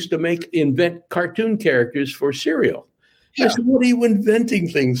days, they used to invent cartoon characters for cereal. Yeah. Said, what are you inventing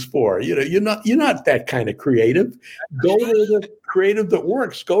things for? You're not that kind of creative. Go to the creative that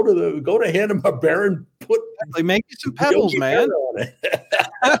works. Go to Hanna-Barbera and make you some pebbles, man.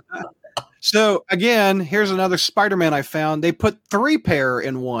 So again, here's another Spider-Man I found. They put 3 pair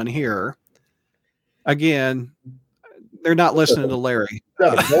in one here. Again, they're not listening to Larry.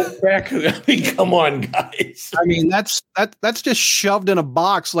 I mean, come on, guys. I mean, that's just shoved in a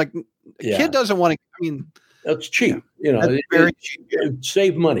box. Like kid doesn't want to. I mean, that's cheap. That's very cheap.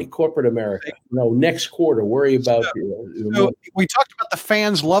 Save money, corporate America. Next quarter, worry about. So we talked about the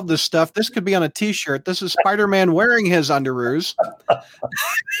fans love this stuff. This could be on a T-shirt. This is Spider-Man wearing his underoos.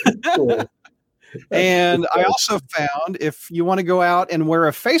 Cool. And I also found if you want to go out and wear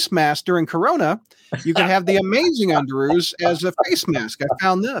a face mask during Corona, you can have the Amazing Underoos as a face mask. I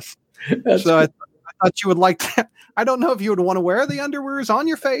found this. I thought you would like that. I don't know if you would want to wear the underwears on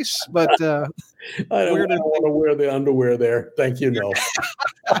your face, but I don't want to wear the underwear there. Thank you, no.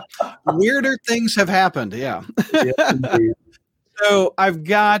 Weirder things have happened. Yeah. Yes, indeed. So I've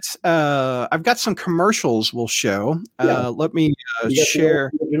got some commercials we'll show. Let me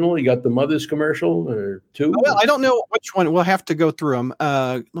share. You got the Mother's commercial or 2? Well, I don't know which one. We'll have to go through them.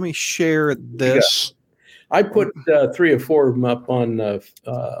 Let me share this. I put 3 or 4 of them up on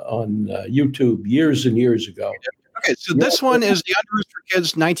YouTube years and years ago. Okay, so this one is the Underoos for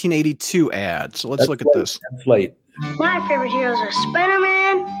Kids 1982 ad. So let's look at this. That's late. My favorite heroes are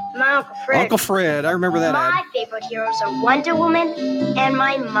Spider-Man and my Uncle Fred. Uncle Fred, I remember that ad. My favorite heroes are Wonder Woman and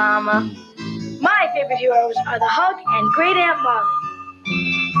my mama. My favorite heroes are the Hulk and Great Aunt Molly.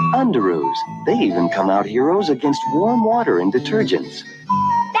 Underoos. They even come out heroes against warm water and detergents.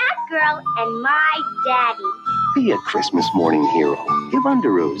 Batgirl and my daddy. Be a Christmas morning hero. Give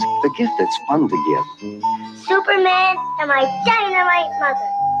Underoos the gift that's fun to give. Superman and my dynamite mother.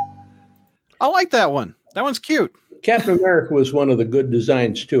 I like that one. That one's cute. Captain America was one of the good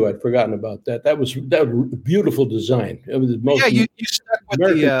designs too. I'd forgotten about that. That was a beautiful design. It was the most. Yeah, you stuck with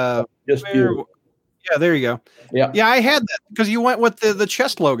the just beautiful. Yeah, there you go. Yeah, I had that because you went with the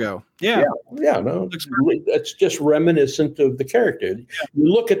chest logo. Yeah. No, that's just reminiscent of the character. Yeah.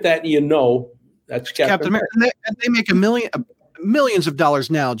 You look at that and that's Captain America. And they make millions of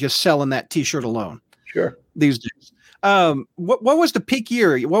dollars now just selling that T-shirt alone. Sure. These days. What was the peak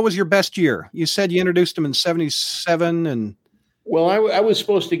year? What was your best year? You said you introduced them in 77 and Well, I was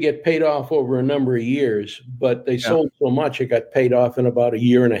supposed to get paid off over a number of years, but they sold so much, it got paid off in about a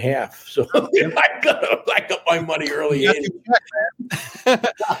year and a half. So I got my money early. Here's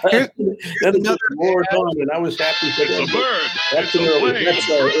Then more on, and I was happy. It's a bird. That's It's a plane.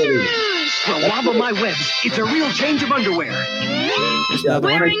 early. Wobble my webs. It's a real change of underwear.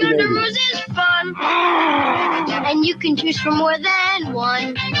 Wearing underoos is fun. And you can choose from more than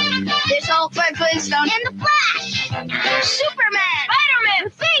one. There's Hulk, Fred Flintstone, and the Flash. Superman, Spider-Man,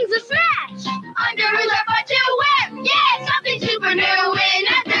 things to smash. Underoos are fun to wear. Yeah, something super new in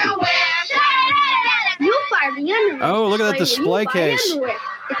underwear. You'll find the underwear. Oh, look at that display case. Underwear.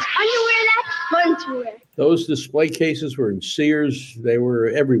 It's underwear that's fun to wear. Those display cases were in Sears. They were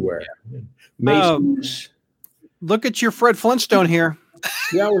everywhere. Macy's. Look at your Fred Flintstone here.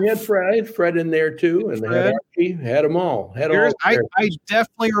 Yeah, we had Fred. I had Fred in there too, and they had Archie. Had them all. I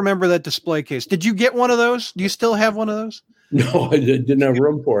definitely remember that display case. Did you get one of those? Do you still have one of those? No, I didn't have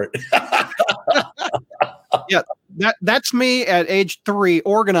room for it. Yeah, that's me at age 3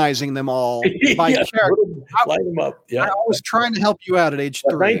 organizing them all by character. Line them up. Yeah, I was trying to help you out at age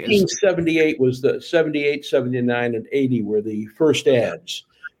 3. 1978 was the 78, 79, and 80 were the first ads.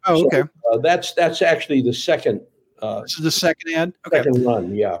 Oh, okay. So, that's actually the second. This is the second ad. Okay. Second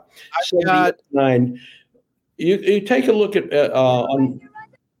run, yeah. I've got 79. You take a look at on.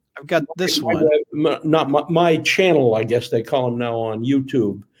 I've got this one. Not my channel, I guess they call him now on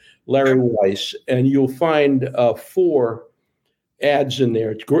YouTube, Larry Weiss, and you'll find 4 ads in there.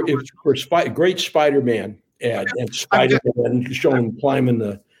 It's great Spider-Man ad, and Spider-Man showing him climbing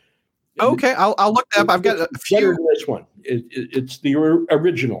the. Okay, I'll look that up. I've got a few. Better than this one. It's the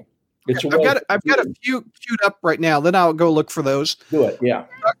original. I've got a few queued up right now. Then I'll go look for those. Do it, yeah.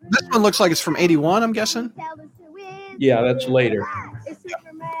 This one looks like it's from 81, I'm guessing. Yeah, that's later.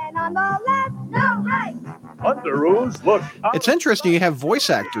 Underoos, look. It's interesting you have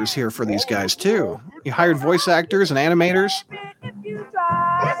voice actors here for these guys, too. You hired voice actors and animators.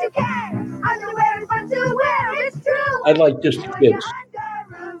 Yes, you can. Underwear is fun to wear. It's true. I like just the kids.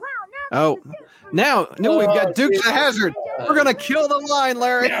 Oh, now we've got Dukes of Hazzard. We're going to kill the line,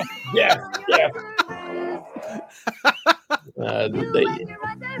 Larry. Yeah.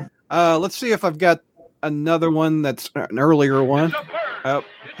 Let's see if I've got another one that's an earlier one. Have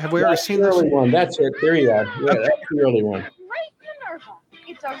we ever seen this? Early one. That's it. There you are. Yeah, that's the early one.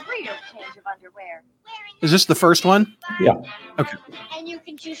 It's a real change of underwear. Is this the first one? Yeah. Okay. And you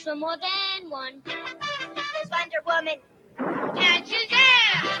can choose from more than one. There's Wonder Woman. And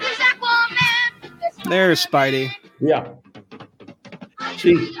Shazam! There's Aquaman. There's Spidey. Yeah.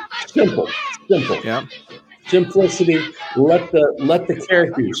 See, simple. Yeah. Simplicity. Let the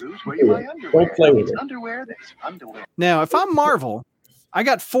characters do it. Don't play with it. Now, if I'm Marvel, I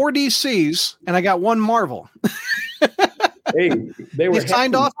got 4 DCs and I got 1 Marvel. Hey, they were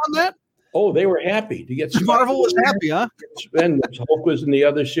signed off on that? Oh, they were happy to get Marvel was happy, huh? And Hulk was in the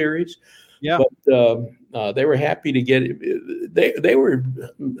other series. Yeah. But they were happy to get it. They were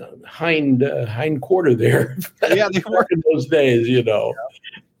hind quarter there. Yeah, they were in those days, you know.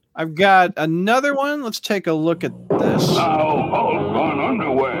 I've got another one. Let's take a look at this. Now Hulk on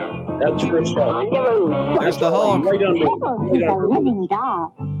underwear. That's first Hulk. There's the Hulk. Right under.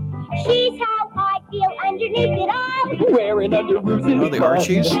 She's how I feel underneath it all. Wearing underoos. Oh, the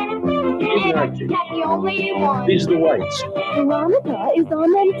Archies. He's an Archie. The only one. These are the whites. Veronica is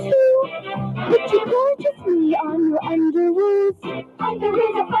on them too. Put your gorgeously on your underoos.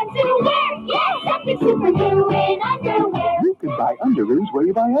 Underoos are fun to wear. Yes, something super new in underwear. You can buy underoos where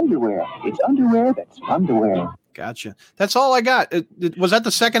you buy underwear. It's underwear that's fun to wear. Gotcha. That's all I got. Was that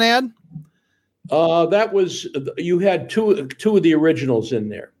the second ad? That was you had two of the originals in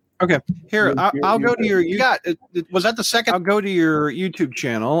there. Okay, here I'll go to your. You got? Was that the second? I'll go to your YouTube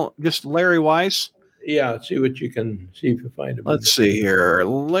channel. Just Larry Weiss. Yeah, see what you can see if you find him. Let's see here,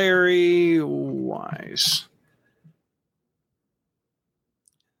 Larry Weiss.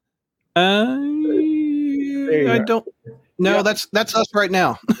 I don't. No, yeah. That's us right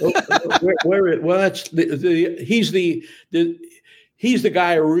now. Well, that's he's the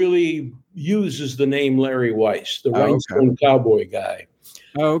guy who really uses the name Larry Weiss, the rhinestone cowboy guy.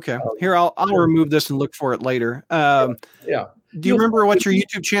 Oh, okay. Here, I'll remove this and look for it later. Yeah. Do you remember what your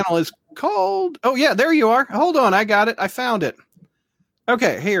YouTube channel is called? Oh, yeah, there you are. Hold on, I got it. I found it.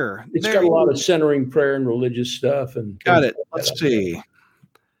 Okay, here. It's got a lot of centering prayer and religious stuff. And got it. Let's see.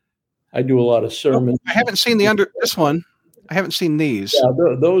 I do a lot of sermons. I haven't seen this one. I haven't seen these. Yeah,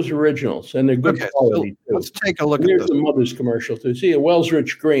 those originals, and they're good quality too. Let's take a look. Here's the Mother's commercial too. See a Wells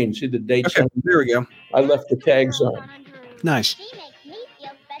Rich Green. See the dates. Okay, there we go. I left the tags on. Nice.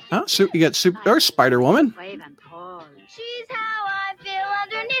 Oh, so you got Spider Woman. She's how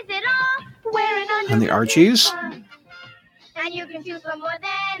And the Archies. And you can choose from more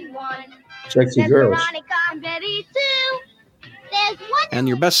than one. Sexy There's Girls. Veronica and Betty too. There's one. And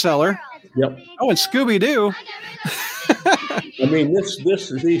your bestseller. Yep. Oh, and Scooby-Doo. I mean, this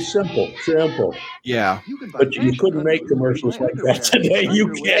is simple. Yeah. But you couldn't make commercials like that today. You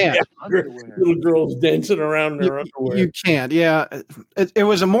can't have little girls dancing around in their underwear. You can't. Yeah. It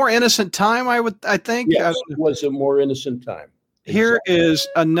was a more innocent time, I think. Yes, it was a more innocent time. Here is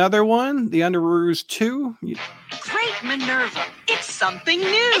another one, the Underoos 2. Great Minerva, it's something new.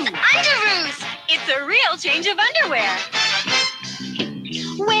 It's Underoos. It's a real change of underwear.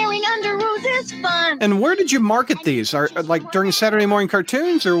 Wearing Underoos is fun. And where did you market these? Are like during Saturday morning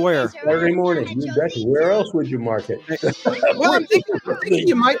cartoons or where? Saturday morning. You betcha. Where else would you market? Well, I'm thinking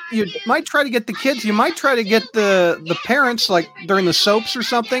you might try to get the kids. You might try to get the parents like during the soaps or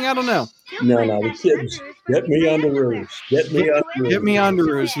something. I don't know. No, the kids. Get me Underoos. Get me Underoos. Get me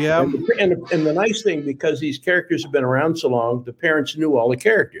Underoos. Yeah. And the nice thing, because these characters have been around so long, the parents knew all the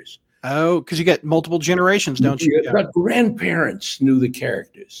characters. Oh, because you get multiple generations, don't you? The grandparents knew the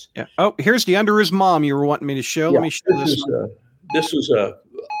characters. Yeah. Oh, here's the Underoos mom you were wanting me to show. Yeah, Let me show this.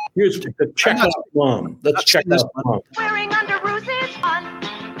 Here's the check out mom. Let's check out mom. Wearing Underoos is fun.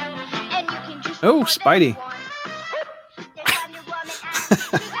 And you can just Oh, Spidey.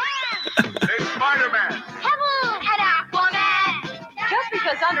 Hey, Spider-Man. Just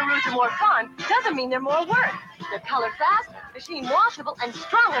because Underoos are more fun doesn't mean they're more work. They're color fast, machine washable, and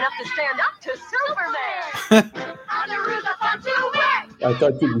strong enough to stand up to Superman. Underoos are fun to wear. I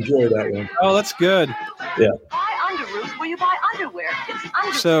thought you'd enjoy that one. Oh, that's good. Yeah. Buy Underoos where you buy underwear. It's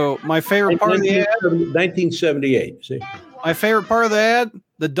underwear. So my favorite part of the ad. 1978. See, My favorite part of the ad.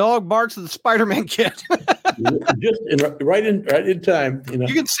 The dog barks at the Spider-Man kid. right in time. You know.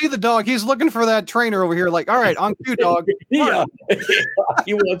 You can see the dog. He's looking for that trainer over here. Like, all right, on cue, dog. Yeah.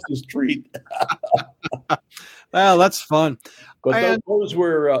 He wants his treat. Well, that's fun. But those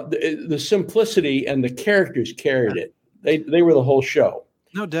were the simplicity, and the characters carried it. They were the whole show.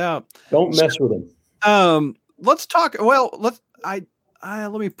 No doubt. Don't mess with them. Let's talk. Well, let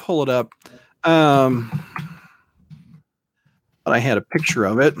me pull it up. But I had a picture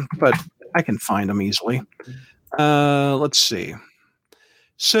of it, but I can find them easily. Let's see.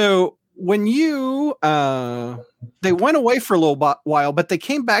 So when they went away for a little while, but they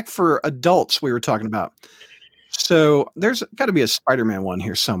came back for adults we were talking about. So there's got to be a Spider-Man one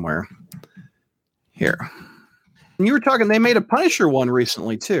here somewhere. Here. And you were talking, they made a Punisher one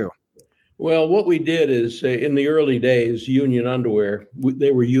recently too. Well, what we did is in the early days, Union Underwear,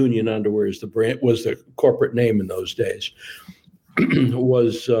 they were Union Underwear as the brand was the corporate name in those days. They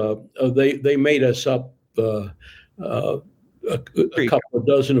made us up a couple of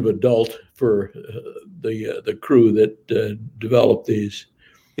dozen of adult for the crew that developed these.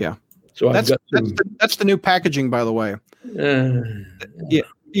 Yeah. So that's the new packaging, by the way. Yeah.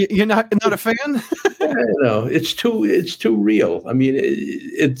 You're not a fan? No, it's too real. I mean,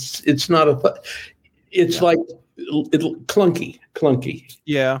 it's not like clunky.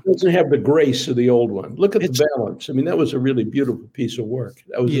 Yeah, it doesn't have the grace of the old one. Look at the balance. I mean, that was a really beautiful piece of work.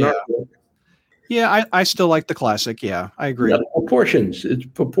 That was artwork. Yeah, I still like the classic. Yeah, I agree. Yeah, proportions. It's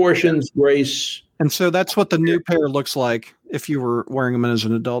proportions, grace. And so that's what the new pair looks like if you were wearing them as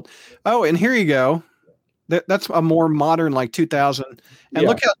an adult. Oh, and here you go. That's a more modern, like 2000. And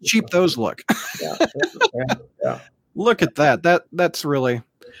look how cheap those look. Yeah. Look at that. That's really.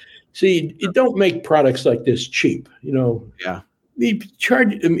 See, you don't make products like this cheap, you know. Yeah.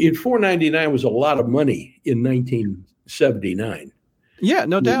 $4.99 was a lot of money in 1979. Yeah,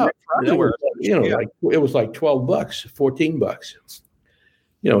 no doubt. Like it was like $12, $14.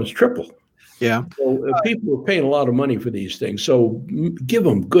 It's triple. Yeah. So people were paying a lot of money for these things. So give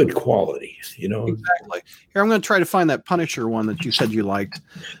them good quality, Exactly. Here, I'm going to try to find that Punisher one that you said you liked.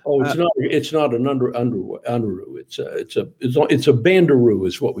 Oh, it's not an Underoo. It's a Bandaroo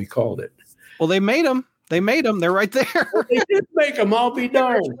is what we called it. Well, they made them. They're right there. Well, they did make them. I'll be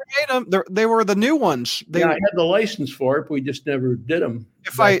darned. They made them. They were the new ones. I had the license for it, but we just never did them.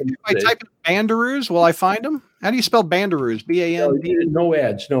 If I type in Bandaroos, will I find them? How do you spell Bandaroos? B-A-N-D? No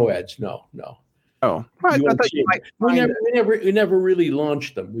ads. No. Oh, I thought you might. We never really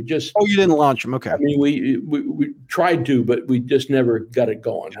launched them. We just. Oh, you didn't launch them. Okay. I mean, we tried to, but we just never got it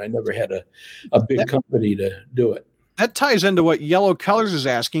going. I never had a big company to do it. That ties into what Yellow Colors is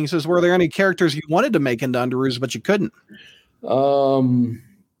asking. He says, were there any characters you wanted to make into Underoos, but you couldn't?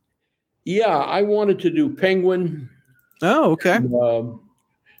 Yeah, I wanted to do Penguin. Oh, okay.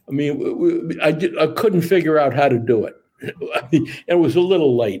 I couldn't figure out how to do it. It was a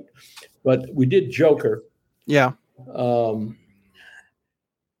little late, but we did Joker. Yeah.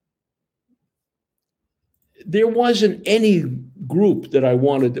 there wasn't any group that I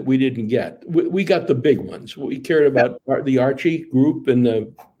wanted that we didn't get. We got the big ones. We cared about the Archie group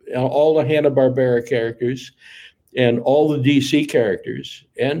and all the Hanna-Barbera characters and all the DC characters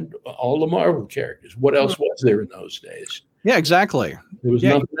and all the Marvel characters. What else was there in those days? Yeah, exactly. There was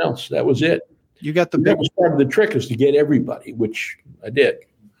nothing else. That was it. You got the big. That was part of the trick, is to get everybody, which I did.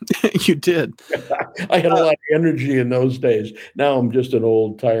 You did. I had a lot of energy in those days. Now I'm just an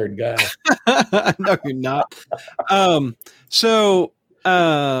old, tired guy. No, you're not.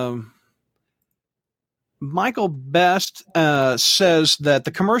 Michael Best says that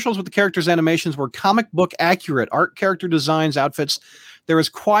the commercials with the characters' animations were comic book accurate. Art, character designs, outfits. They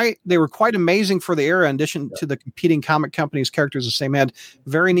were quite amazing for the era. In addition to the competing comic companies, characters the same had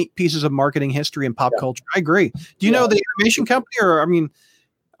very neat pieces of marketing history and pop culture. I agree. Do you know the animation company, or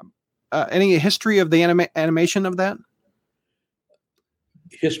any history of the animation of that?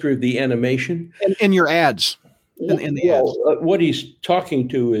 History of the animation in your ads. In the ads. What he's talking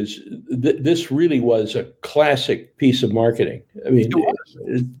to is this really was a classic piece of marketing. I mean,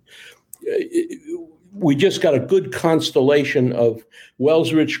 we just got a good constellation of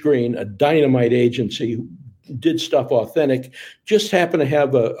Wells Rich Green, a dynamite agency who did stuff authentic, just happened to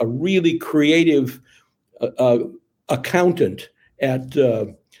have a really creative accountant at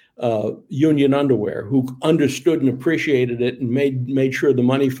Union Underwear who understood and appreciated it and made sure the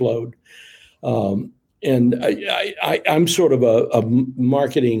money flowed. And I'm sort of a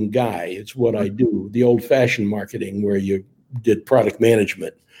marketing guy. It's what I do, the old-fashioned marketing where you did product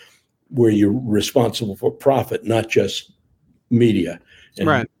management, where you're responsible for profit, not just media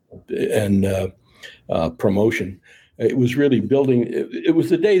and promotion. It was really building. It was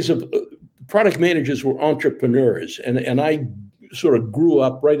the days of product managers were entrepreneurs, and I sort of grew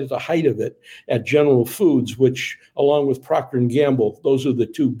up right at the height of it at General Foods, which, along with Procter & Gamble, those are the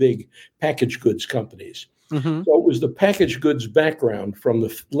two big packaged goods companies. Mm-hmm. So it was the packaged goods background from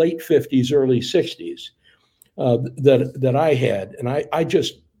the late 50s, early 60s that I had. And I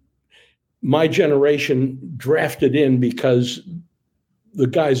just, my generation drafted in because the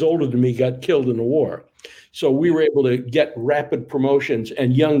guys older than me got killed in the war. So we were able to get rapid promotions,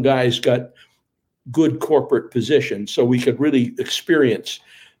 and young guys got good corporate positions, so we could really experience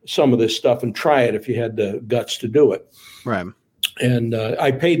some of this stuff and try it if you had the guts to do it. Right. And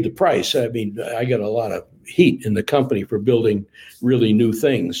I paid the price. I mean, I got a lot of heat in the company for building really new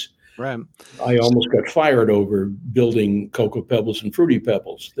things. Right. I almost got fired over building Cocoa Pebbles and Fruity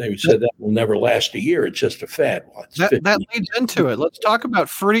Pebbles. They said that will never last a year. It's just a fad. Well, that leads into it. Let's talk about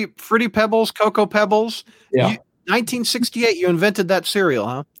Fruity Pebbles, Cocoa Pebbles. Yeah. 1968, you invented that cereal,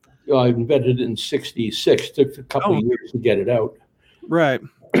 huh? I invented it in 66. Took a couple of years to get it out. Right.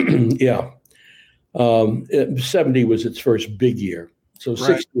 Yeah. 70 was its first big year. So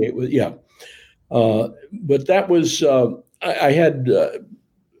 68 was, but that was, I had,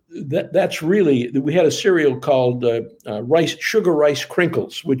 that's really, we had a cereal called Sugar Rice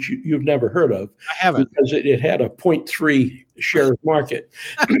Crinkles, which you've never heard of. I haven't. Because it had a 0.3 share of market,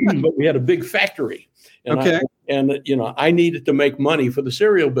 but we had a big factory. And I needed to make money for the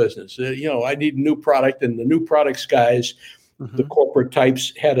cereal business. I need a new product, and the new products guys, the corporate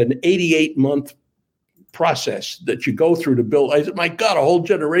types, had an 88-month process that you go through to build. I said, my God, a whole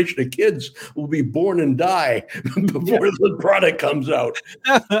generation of kids will be born and die before the product comes out.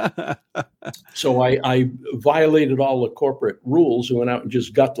 So I violated all the corporate rules and went out and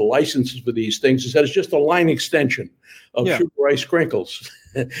just got the licenses for these things and said it's just a line extension of Sugar Rice Crinkles.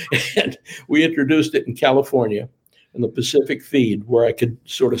 And we introduced it in California in the Pacific Feed, where I could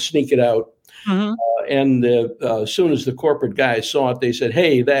sort of sneak it out. Mm-hmm. And as soon as the corporate guys saw it, they said,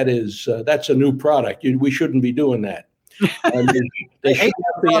 "Hey, that's a new product. We shouldn't be doing that." They should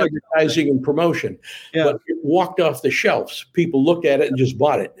have the advertising and promotion, but it walked off the shelves. People looked at it and just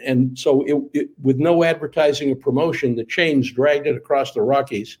bought it. And so, with no advertising or promotion, the chains dragged it across the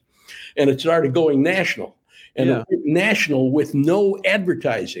Rockies, and it started going national. And it went national with no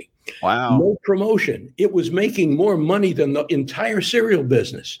advertising. Wow. No promotion. It was making more money than the entire cereal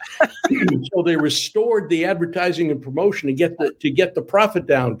business. So they restored the advertising and promotion to get the profit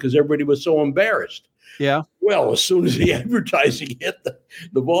down because everybody was so embarrassed. Yeah. Well, as soon as the advertising hit,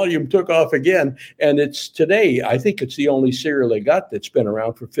 the volume took off again. And it's today, I think it's the only cereal they got that's been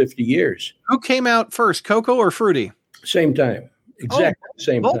around for 50 years. Who came out first, Cocoa or Fruity? Same time. Exactly the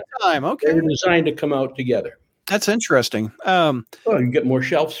same time. Okay. They were designed to come out together. That's interesting. You get more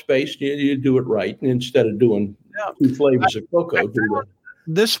shelf space. You do it right. And instead of doing two flavors of cocoa.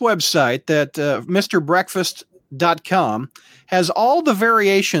 This website that MrBreakfast.com has all the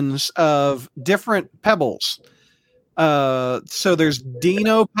variations of different pebbles. So there's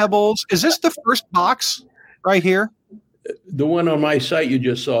Dino Pebbles. Is this the first box? Right here? The one on my site you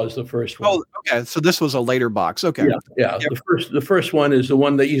just saw is the first one. Oh, okay. So this was a later box. Okay. Yeah. Yep. The first one is the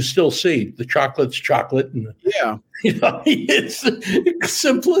one that you still see. The chocolate's chocolate. And it's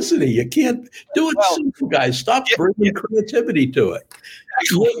simplicity. You can't do it simple, guys. Stop bringing creativity to it.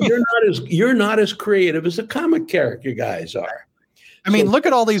 You're not as creative as the comic character guys are. I mean, look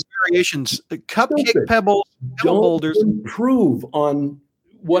at all these variations. The cupcake pebbles, pebble boulders. Improve on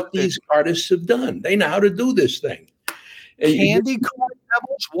what these artists have done. They know how to do this thing. Candy corn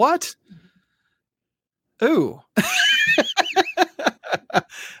pebbles? What? Ooh.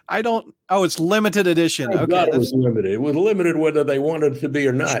 I don't. Oh, it's limited edition. I thought it was limited. It was limited whether they wanted it to be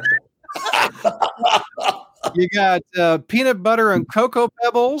or not. You got peanut butter and cocoa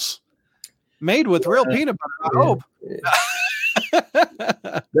pebbles made with real peanut butter, I hope.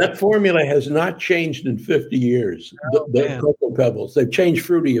 That formula has not changed in 50 years. The Cocoa Pebbles. They've changed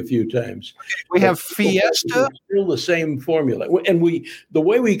Fruity a few times. We have Fiesta. Still the same formula. And the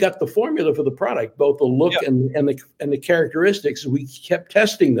way we got the formula for the product, both the look and the characteristics, we kept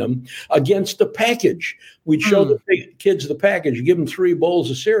testing them against the package. We'd show the kids the package, give them 3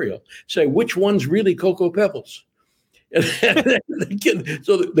 bowls of cereal, say, which one's really Cocoa Pebbles? And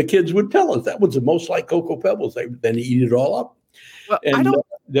the kids would tell us that one's the most like Cocoa Pebbles. Then eat it all up. Well, and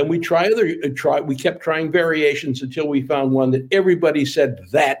then we we kept trying variations until we found one that everybody said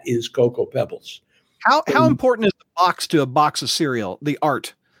that is Cocoa Pebbles. How important is the box to a box of cereal? The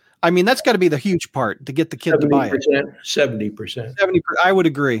art. I mean, that's got to be the huge part to get the kid to buy it. 70%. 70%. I would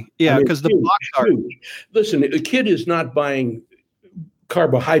agree. Yeah, because the box art. Listen, a kid is not buying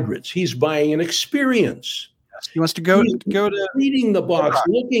carbohydrates. He's buying an experience. He wants to go to reading the box,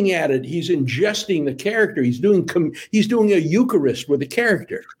 looking at it. He's ingesting the character. He's doing a Eucharist with the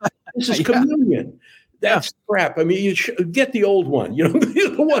character. This is communion. That's crap. I mean, you should get the old one. You know,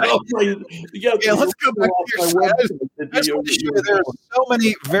 the one let's go back to your site. That's there are so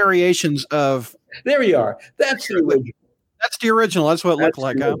many variations of. There you are. That's the original. That's the original. That's what it looked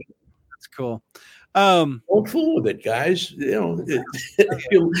like. Huh? That's cool. Don't fool with it, guys. You know,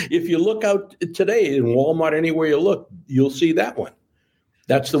 if you look out today in Walmart, anywhere you look, you'll see that one.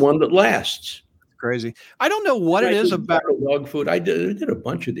 That's the one that lasts. Crazy. I don't know what it is about dog food. I did a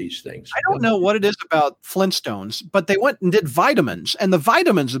bunch of these things. I don't know what it is about Flintstones, but they went and did vitamins, and the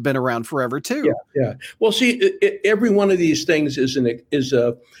vitamins have been around forever too. Yeah. Well, see, every one of these things is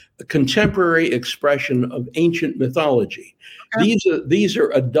a contemporary expression of ancient mythology. Okay. These are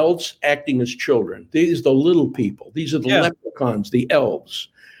adults acting as children. These are the little people. These are the leprechauns, the elves,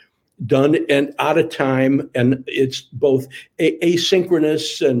 done and out of time, and it's both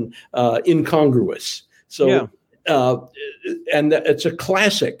asynchronous and incongruous. So, and it's a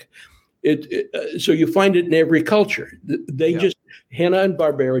classic. So you find it in every culture.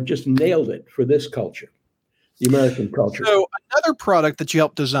 Hanna-Barbera just nailed it for this culture, the American culture. So another product that you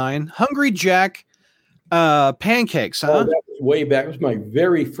helped design, Hungry Jack pancakes, huh? Oh, that was way back. It was my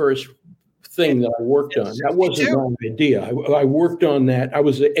very first thing that I worked on. That wasn't my idea. I worked on that. I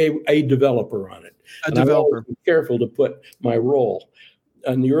was a developer on it. I was careful to put my role.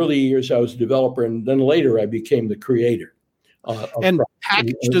 In the early years, I was a developer, and then later I became the creator. And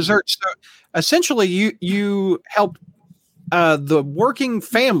packaged desserts. So essentially, you helped the working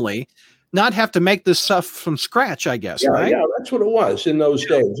family not have to make this stuff from scratch, I guess, right? Yeah, that's what it was in those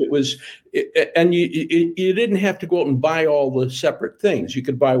days. It was, and you didn't have to go out and buy all the separate things. You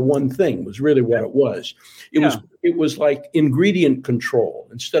could buy one thing, was really what it was. It was like ingredient control.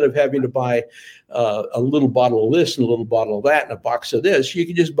 Instead of having to buy a little bottle of this and a little bottle of that and a box of this, you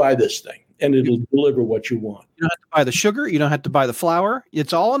can just buy this thing, and it'll deliver what you want. You don't have to buy the sugar. You don't have to buy the flour.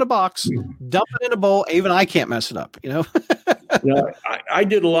 It's all in a box. Dump it in a bowl. Even I can't mess it up, you know? I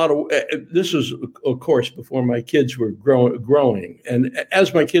did a lot of this was, of course, before my kids were growing. And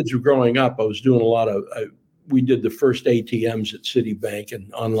as my kids were growing up, I was doing a lot of we did the first ATMs at Citibank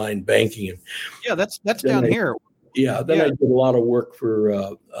and online banking. And that's down here. Yeah. Then I did a lot of work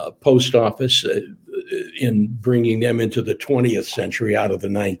for post office in bringing them into the 20th century out of the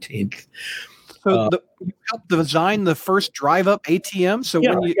 19th. So you helped design the first drive-up ATM. So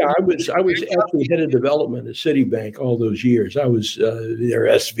I was actually head of development at Citibank all those years. I was their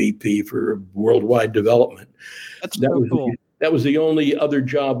SVP for worldwide development. That's so cool. That was the only other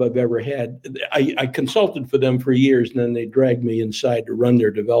job I've ever had. I consulted for them for years, and then they dragged me inside to run their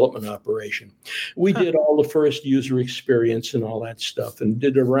development operation. We did all the first user experience and all that stuff, and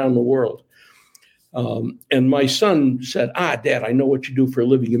did it around the world. And my son said, Dad, I know what you do for a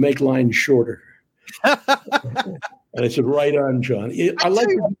living. You make lines shorter. And I said, right on, John. I like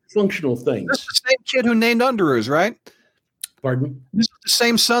functional things. That's the same kid who named Underoos, right? Pardon? This is the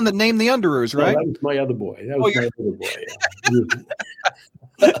same son that named the Underoos, right? No, that was my other boy. That was my other boy.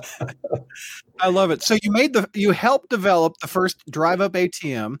 Yeah. I love it. So you helped develop the first drive-up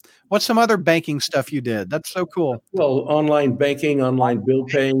ATM. What's some other banking stuff you did? That's so cool. Well, online banking, online bill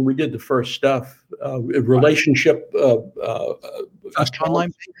paying. We did the first stuff. Relationship.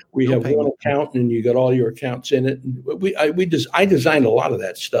 Online. We have one account, and you got all your accounts in it. I designed a lot of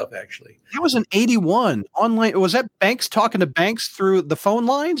that stuff actually. That was in '81. Online, was that banks talking to banks through the phone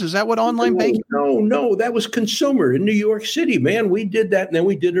lines? Is that what online banking? No, that was consumer in New York City, man. We did that, and then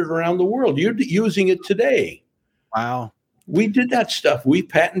we did it around the world. You're using it today. Wow. We did that stuff. We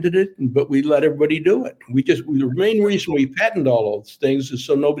patented it, but we let everybody do it. The main reason we patented all those things is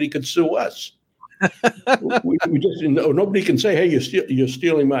so nobody could sue us. Nobody can say, "Hey, you're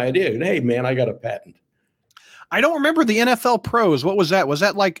stealing my idea." And, hey, man, I got a patent. I don't remember the NFL pros. What was that? Was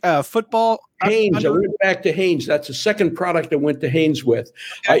that like football? Haynes. I went back to Haynes. That's the second product I went to Haynes with.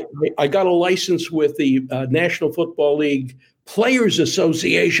 Okay. I got a license with the National Football League Players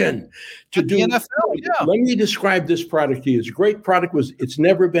Association to do the NFL. Yeah. Let me describe this product to you. It's a great product. It's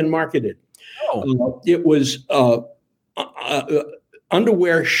never been marketed. Oh. It was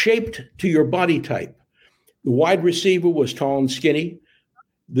underwear shaped to your body type. The wide receiver was tall and skinny.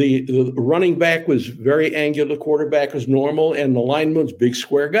 The running back was very angular. Quarterback was normal, and the lineman was big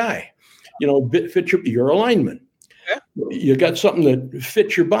square guy. Fit your alignment. Okay. You got something that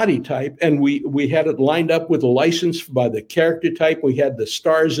fits your body type, and we had it lined up with a license by the character type. We had the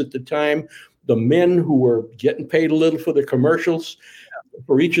stars at the time, the men who were getting paid a little for the commercials.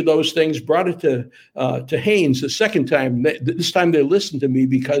 For each of those things, brought it to Haynes the second time. This time they listened to me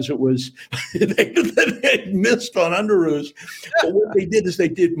because it was they missed on Underoos. But what they did is they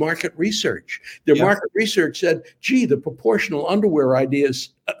did market research. Their market research said, "Gee, the proportional underwear idea is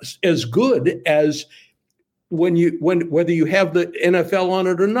as good as whether you have the NFL on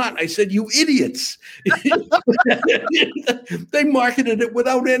it or not." I said, "You idiots!" They marketed it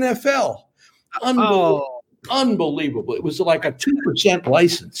without NFL. Unbelievable. It was like a 2%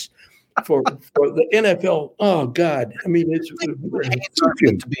 license for the NFL. Oh God. I mean, it's to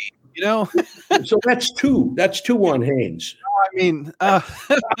be, So that's two on Haynes. I mean, so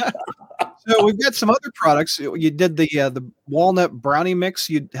we've got some other products. You did the walnut brownie mix.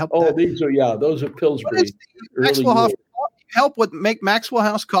 You helped. Oh, those are Pillsbury. Maxwell House help with make Maxwell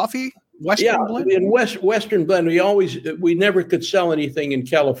House coffee. Western blend? In Western blend, we never could sell anything in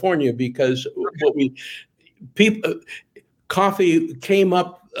California because coffee came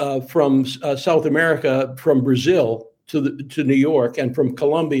up from South America, from Brazil to New York, and from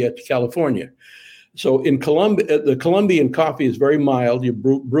Colombia to California. So in Colombia, the Colombian coffee is very mild. You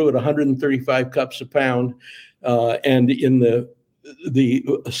brew it 135 cups a pound, and in the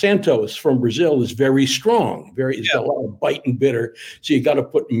Santos from Brazil is very strong. It's got a lot of bite and bitter. So you got to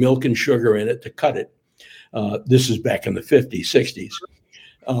put milk and sugar in it to cut it. This is back in the 50s, 60s.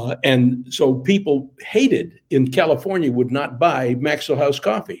 And so people in California would not buy Maxwell House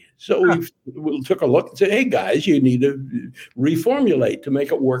coffee. So we took a look and said, "Hey guys, you need to reformulate to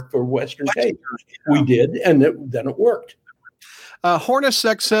make it work for Western taste." We did, and then it worked.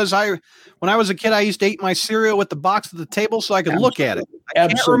 Hornacek says, when I was a kid, I used to eat my cereal with the box at the table so I could look at it. I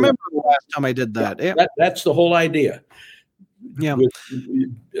can't remember the last time I did that. Yeah. That's the whole idea. Yeah.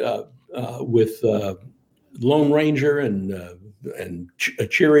 With Lone Ranger and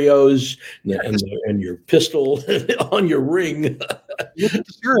Cheerios and your pistol on your ring.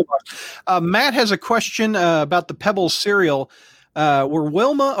 Matt has a question about the Pebbles cereal. Were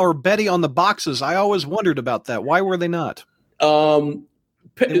Wilma or Betty on the boxes? I always wondered about that. Why were they not? The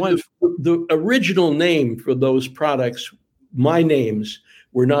original name for those products, my names,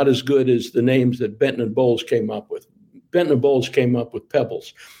 were not as good as the names that Benton and Bowles came up with. Benton and Bowles came up with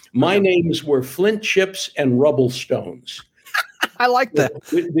Pebbles. My names were Flint Chips and Rubble Stones. I like that.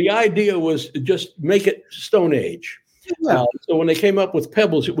 The idea was to just make it Stone Age. Yeah. So when they came up with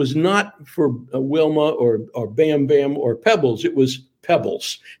Pebbles, it was not for Wilma or Bam Bam or Pebbles. It was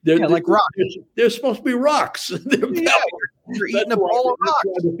Pebbles. They're like rocks. They're supposed to be rocks. They're Pebbles. You're eating a bowl of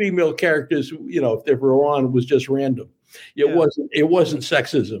rocks. The female characters, if they were on, it was just random. It wasn't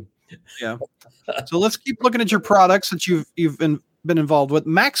sexism. Yeah. So let's keep looking at your products that you've been involved with.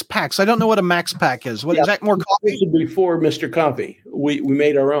 Max Packs. I don't know what a Max Pack is. Is that more coffee? Before Mr. Coffee, we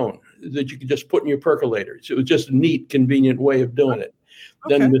made our own that you could just put in your percolators. It was just a neat, convenient way of doing it.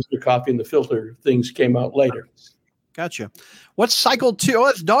 Okay. Then Mr. Coffee and the filter things came out later. Gotcha. What's Cycle 2? Oh,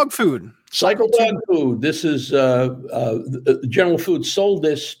 that's dog food. Cycle dog food. This is General Foods sold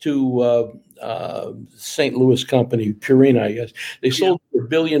this to St. Louis company, Purina, I guess. They sold it for $1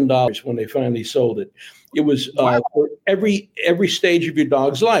 billion when they finally sold it. It was for every stage of your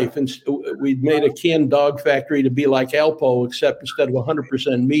dog's life. And we'd made a canned dog factory to be like Alpo, except instead of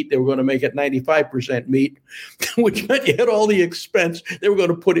 100% meat, they were going to make it 95% meat, which meant you had all the expense. They were going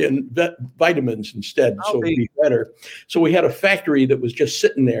to put in vitamins instead, so it'd be better. So we had a factory that was just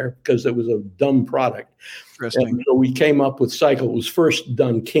sitting there because it was a dumb product. And so we came up with Cycle. It was first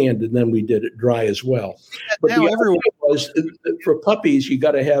done canned, and then we did it dry as well. But the idea was, for puppies, you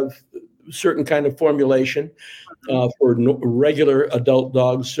got to have certain kind of formulation. For regular adult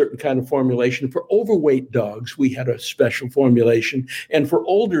dogs, certain kind of formulation. For overweight dogs, we had a special formulation. And for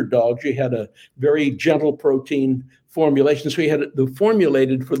older dogs, you had a very gentle protein formulation. So you had it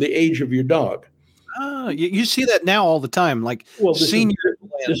formulated for the age of your dog. You see that now all the time. Like senior.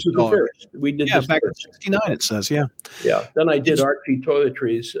 This was the first. We did this back in 69, it says, Yeah. Then I did Archie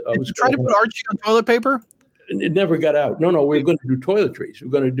toiletries. Did you try to put Archie on toilet paper? It never got out. No, we were going to do toiletries. We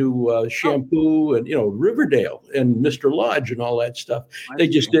were going to do shampoo and, Riverdale and Mr. Lodge and all that stuff. They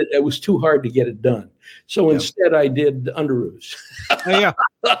just did. It was too hard to get it done. So instead I did Underoos.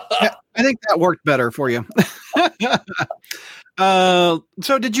 I think that worked better for you.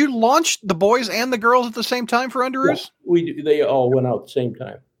 So did you launch the boys and the girls at the same time for Underoos? Yeah, they all went out at the same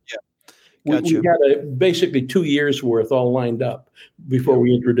time. Gotcha. We had basically 2 years worth all lined up before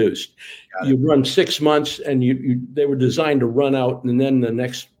we introduced. You run 6 months, and they were designed to run out, and then the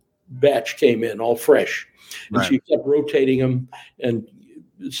next batch came in all fresh. And so you kept rotating them, and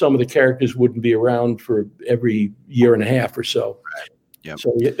some of the characters wouldn't be around for every year and a half or so. Yep.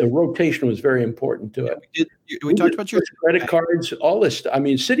 So the rotation was very important to it. We talked about your credit cards, all this stuff. I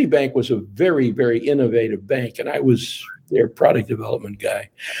mean, Citibank was a very, very innovative bank, and I was their product development guy.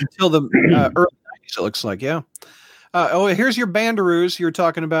 Until the early 90s, it looks like, here's your Bandaroos you're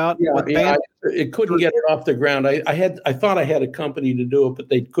talking about. It couldn't get it off the ground. I thought I had a company to do it, but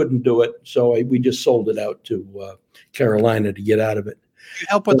they couldn't do it, so we just sold it out to Carolina to get out of it. You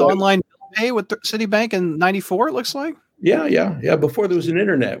help with online bill pay with Citibank in 94, it looks like? Yeah. Before there was an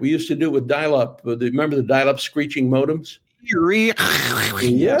internet, we used to do it with dial-up. Remember the dial-up screeching modems?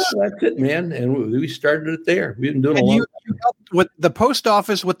 Yeah, that's it, man. And we started it there. We've been doing a lot. You helped with the post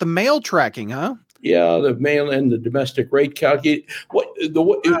office with the mail tracking, huh? Yeah, the mail and the domestic rate calculate.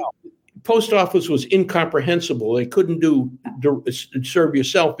 Post office was incomprehensible. They couldn't serve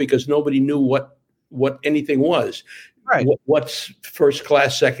yourself because nobody knew what anything was. Right. What's first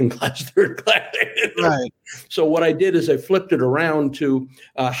class, second class, third class? Right. So what I did is I flipped it around to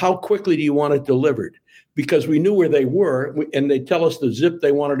how quickly do you want it delivered? Because we knew where they were, and they tell us the zip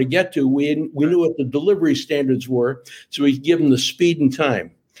they wanted to get to. We knew what the delivery standards were, so we give them the speed and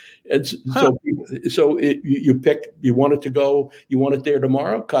time. And you pick. You want it to go. You want it there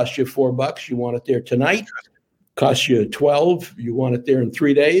tomorrow. Cost you $4. You want it there tonight. Cost you $12. You want it there in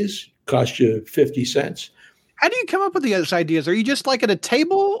 3 days. Cost you 50 cents. How do you come up with these ideas? Are you just like at a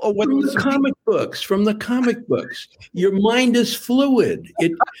table or what? From the comic books. Your mind is fluid.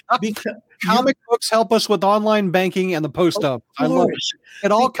 Comic books help us with online banking and the post office. I love it.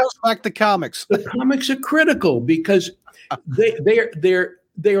 It all comes back to comics. The comics are critical because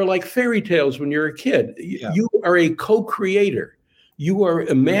they are like fairy tales when you're a kid. You are a co-creator. You are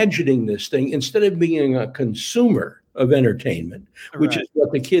imagining this thing instead of being a consumer of entertainment, which is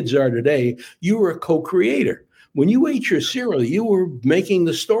what the kids are today. You were a co-creator. When you ate your cereal, you were making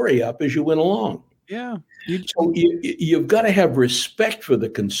the story up as you went along. Yeah. You've got to have respect for the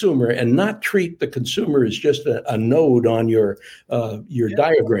consumer and not treat the consumer as just a node on your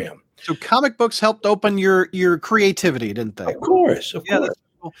diagram. So comic books helped open your creativity, didn't they? Of course.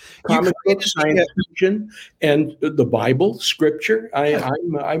 Cool. Comic books, science fiction, and the Bible, Scripture.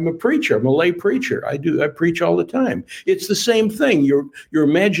 I'm a preacher. I'm a lay preacher. I preach all the time. It's the same thing. Your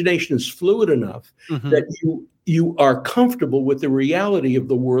imagination is fluid enough that you are comfortable with the reality of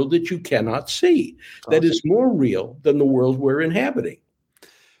the world that you cannot see. Awesome. That is more real than the world we're inhabiting.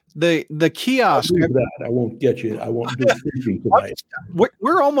 The kiosk. I won't get you. I won't do preaching tonight.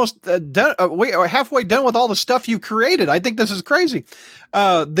 We're almost done. We're halfway done with all the stuff you created. I think this is crazy.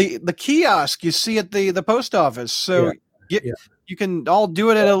 The kiosk you see at the post office. So you can all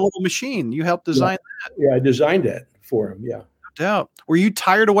do it at a little machine. You helped design that. Yeah, I designed that for him. Yeah. No doubt. Were you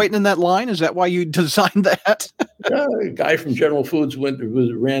tired of waiting in that line? Is that why you designed that? A guy from General Foods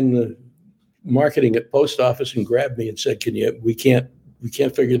ran the marketing at post office and grabbed me and said, we can't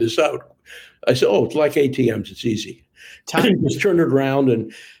figure this out. I said, it's like ATMs. It's easy. Just turned it around,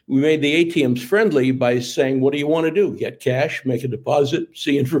 and we made the ATMs friendly by saying, what do you want to do? Get cash, make a deposit,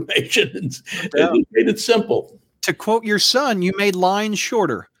 see information, and made it simple. To quote your son, you made lines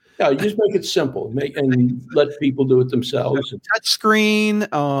shorter. Yeah, you just make it simple, and let people do it themselves. Touch screen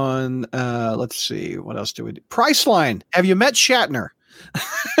on, let's see, what else do we do? Priceline. Have you met Shatner?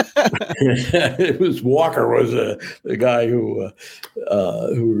 It was Walker was the guy who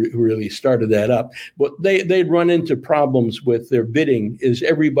really started that up. But they'd run into problems with their bidding. Is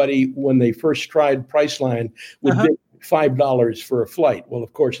everybody, when they first tried Priceline, would bid $5 for a flight? Well,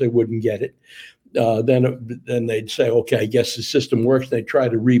 of course they wouldn't get it. Then they'd say, okay, I guess the system works. They try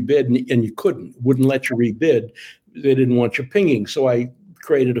to rebid, and you wouldn't let you rebid. They didn't want you pinging. So I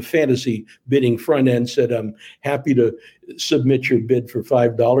created a fantasy bidding front end, said, I'm happy to submit your bid for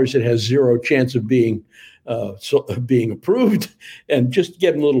 $5. It has zero chance of being approved, and just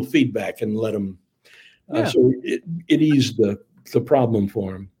get them a little feedback and let them. So it eased the problem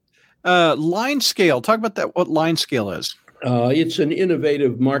for them. Line Scale. Talk about that. What Line Scale is? It's an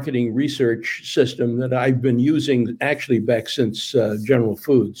innovative marketing research system that I've been using actually back since General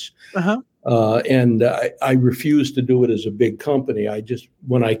Foods. And I refuse to do it as a big company.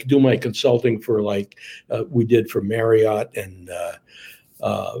 When I do my consulting for we did for Marriott and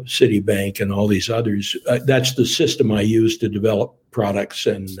Citibank and all these others, that's the system I use to develop products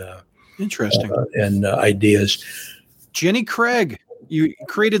and interesting and ideas. Jenny Craig, you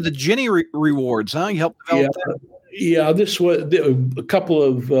created the Jenny rewards, huh? You helped develop that. Yeah, this was a couple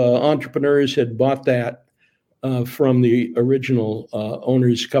of entrepreneurs had bought that from the original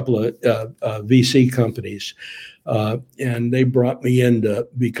owners, a couple of VC companies, and they brought me in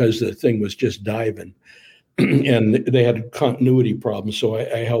because the thing was just diving, and they had a continuity problem. So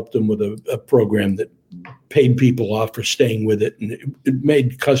I helped them with a program that paid people off for staying with it, and it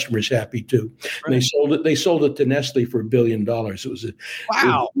made customers happy too. Right. And they sold it to Nestle for $1 billion. It was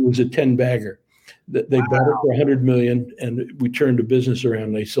a 10-bagger. They bought it for $100 million, and we turned the business around.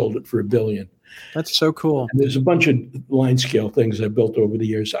 And they sold it for $1 billion. That's so cool. And there's a bunch of line scale things I built over the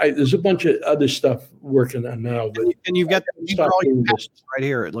years. There's a bunch of other stuff working on now. But and you've got all your patents right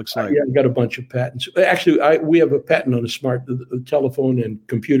here, it looks like. Yeah, I've got a bunch of patents. Actually, we have a patent on a smart telephone and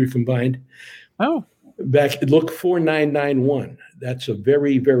computer combined. Oh. Look 4991. That's a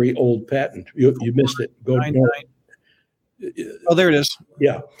very, very old patent. You missed it. Go 99. Oh, there it is.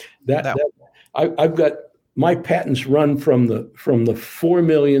 Yeah. I've got my patents run from the 4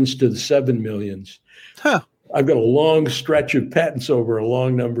 millions to the 7 millions. Huh. I've got a long stretch of patents over a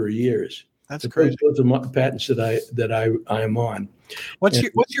long number of years. That's crazy. Those are patents that I am on. What's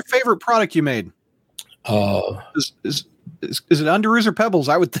your favorite product you made? Is it Underoos or Pebbles?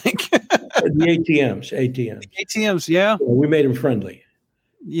 I would think. The ATMs. Yeah. So we made them friendly.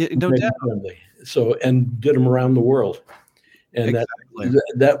 Yeah, no doubt. Friendly. So, and did them around the world. And exactly.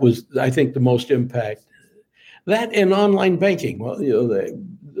 that was, I think, the most impact. That and online banking. Well,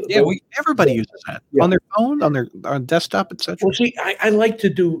 everybody uses that on their phone, on their desktop, etc. Well, see, I like to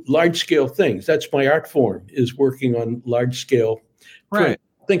do large scale things. That's my art form, is working on large scale. Right. Print.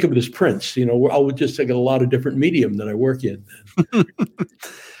 Think of it as prints. I'll just take a lot of different medium that I work in.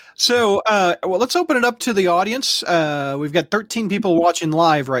 So, let's open it up to the audience. We've got 13 people watching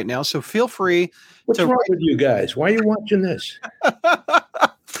live right now, so feel free. What's wrong with you guys? Why are you watching this?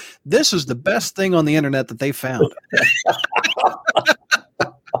 This is the best thing on the internet that they found.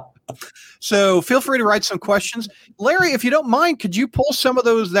 So feel free to write some questions. Larry, if you don't mind, could you pull some of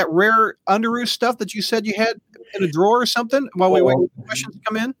that rare Underoos stuff that you said you had in a drawer or something while we wait for questions to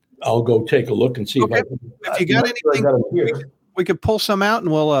come in? I'll go take a look and see if you got anything. We could pull some out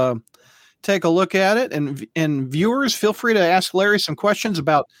and we'll take a look at it. And viewers, feel free to ask Larry some questions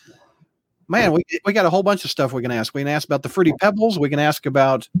about. Man, we got a whole bunch of stuff we can ask. We can ask about the Fruity Pebbles. We can ask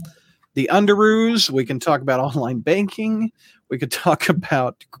about the Underoos. We can talk about online banking. We could talk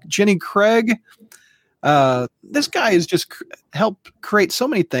about Jenny Craig. This guy has just helped create so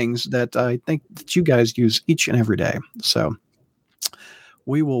many things that I think that you guys use each and every day. So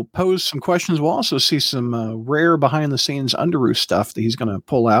we will pose some questions. We'll also see some rare behind-the-scenes Underoos stuff that he's going to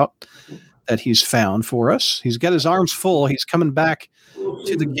pull out that he's found for us. He's got his arms full. He's coming back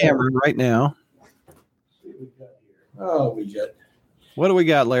to the camera right now. What do we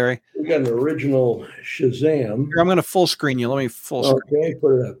got, Larry? We got an original Shazam. Here, I'm going to full screen you. Let me full screen. Okay,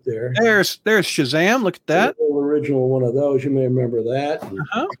 put it up there. There's Shazam. Look at that. An original one of those. You may remember that.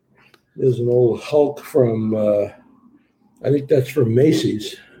 Uh-huh. There's an old Hulk from, I think that's from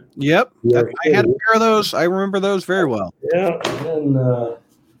Macy's. Yep. I had a pair of those. I remember those very well. Yeah. And then,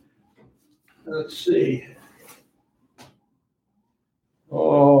 let's see.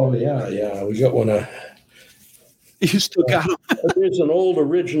 Oh, yeah. We got one. You still got them. There's an old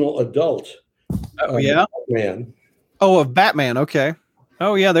original adult. Oh, yeah? Batman. Oh, of Batman. Okay.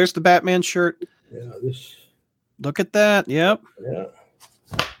 Oh, yeah. There's the Batman shirt. Yeah. Look at that. Yep. Yeah.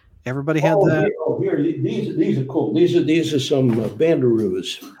 Everybody had that. Here, these are cool. These are some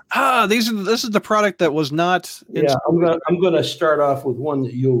Bandaroos. This is the product that was not. Yeah, I'm gonna start off with one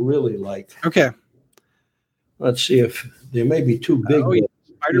that you'll really like. Okay. Let's see if they may be too big. Oh, yeah.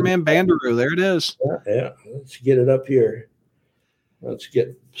 Spider-Man Bandaroo. There it is. Yeah. Let's get it up here. Let's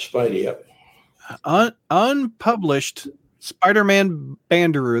get Spidey up. Unpublished Spider-Man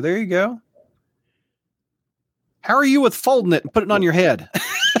Bandaroo. There you go. How are you with folding it and putting it on your head?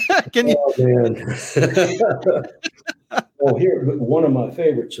 Can you? Oh, man. Here, one of my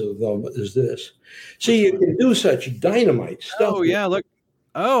favorites of them is this. See, you can do such dynamite stuff. Oh, yeah. Look.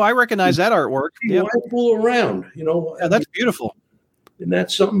 Oh, I recognize that artwork. Why fool around? Yeah, that's beautiful. Isn't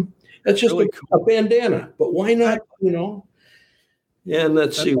that something? That's just really a bandana. But why not, And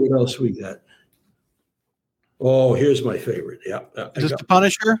let's see what else we got. Oh, here's my favorite. Yeah. Is this the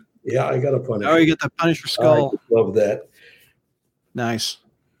Punisher? Yeah, I got a Punisher. Oh, you get the Punisher skull. I love that. Nice.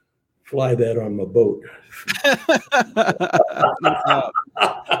 Fly that on my boat.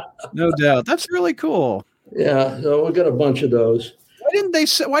 No doubt. That's really cool. Yeah, so we got a bunch of those.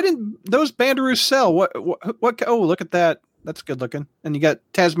 Why didn't those Bandaroos sell? What? Oh, look at that. That's good looking. And you got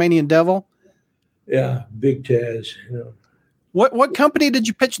Tasmanian Devil. Yeah, Big Taz. What company did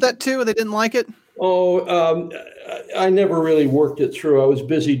you pitch that to? They didn't like it? Oh, I never really worked it through. I was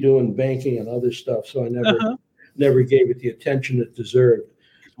busy doing banking and other stuff, so I never gave it the attention it deserved.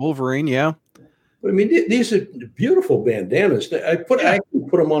 Wolverine, yeah. But I mean, these are beautiful bandanas. I actually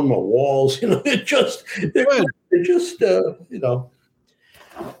put them on my walls. They're just.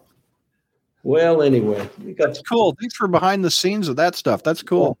 Well, anyway, that's cool. Thanks for behind the scenes of that stuff. That's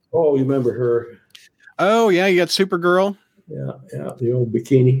cool. Oh, you remember her? Oh yeah, you got Supergirl. Yeah, the old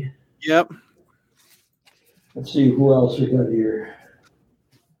bikini. Yep. Let's see who else we got here.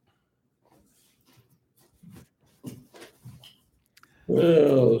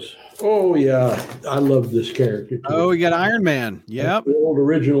 Well, oh yeah, I love this character too. Oh, you got Iron Man. Yep. The old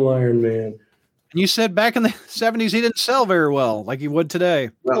original Iron Man. And you said back in the 70s he didn't sell very well like he would today.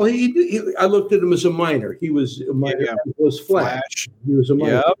 Well, I looked at him as a minor. He was a minor. Yeah. Was Flash. He was a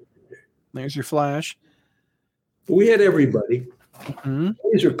minor. Yep. There's your Flash. We had everybody. Mm-hmm.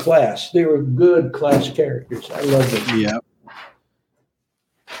 These are class. They were good class characters. I love them. Yep.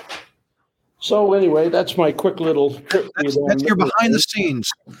 So anyway, that's my quick little trip. That's your behind the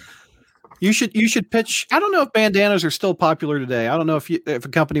scenes. You should pitch. I don't know if bandanas are still popular today. I don't know if a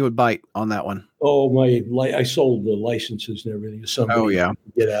company would bite on that one. Oh, I sold the licenses and everything. Oh yeah.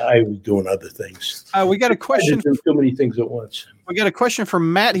 I was doing other things. We got a question. I did too many things at once. We got a question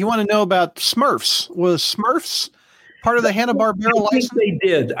from Matt. He wanted to know about Smurfs. Was Smurfs part of the Hanna-Barbera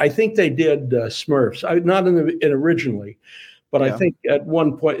license? I think they did Smurfs. Not originally, but I think at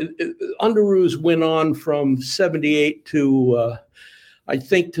one point Underoos went on from 78 to. I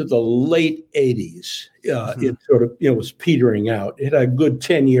think to the late 80s, it sort of was petering out. It had a good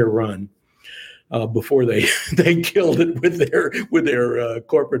 10-year run before they killed it with their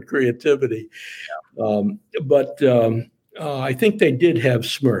corporate creativity. But I think they did have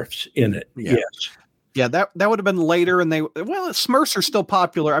Smurfs in it. Yeah. Yes. Yeah, that would have been later, and Smurfs are still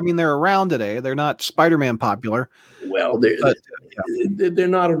popular. I mean, they're around today. They're not Spider-Man popular. Well, they're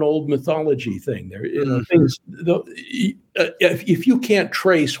not an old mythology thing. They're things. If you can't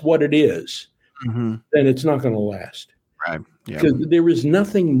trace what it is, then it's not going to last. Right. Yeah. Because there is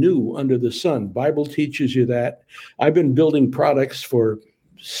nothing new under the sun. Bible teaches you that. I've been building products for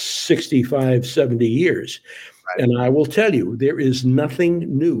 65, 70 years. Right. And I will tell you, there is nothing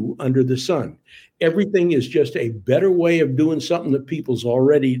new under the sun. Everything is just a better way of doing something that people's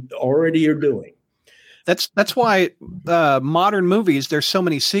already are doing. That's why modern movies, there's so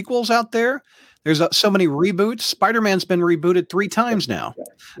many sequels out there. There's so many reboots. Spider-Man's been rebooted 3 times now.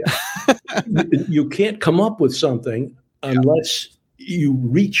 Yeah. You can't come up with something unless you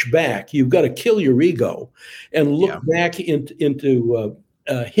reach back. You've got to kill your ego and look back into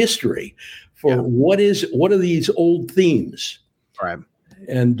history for what are these old themes. Right.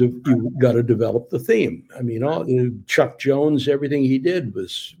 And you've got to develop the theme. I mean, Chuck Jones, everything he did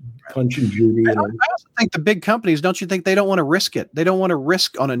was Punch and Judy. I also think the big companies, don't you think they don't want to risk it? They don't want to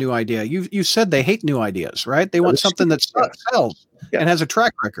risk on a new idea. You said they hate new ideas, right? They want something that sells and has a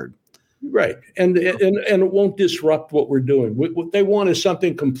track record. Right. And it won't disrupt what we're doing. What they want is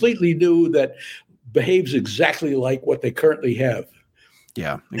something completely new that behaves exactly like what they currently have.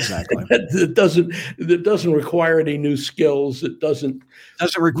 Yeah, exactly. It doesn't require any new skills. It doesn't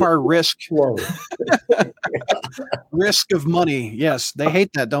require risk. Risk of money. Yes, they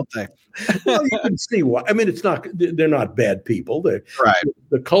hate that, don't they? Well, you can see why. I mean, they're not bad people. Right.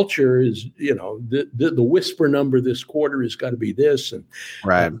 The culture is, the whisper number this quarter has got to be this, and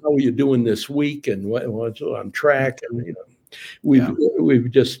right. How are you doing this week, and what's on track, and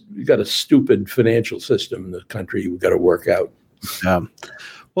we've just got a stupid financial system in the country we've got to work out.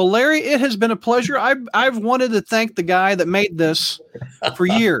 Well, Larry, it has been a pleasure. I've wanted to thank the guy that made this for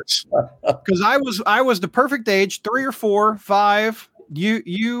years, because I was the perfect age, 3 or 4, 5. You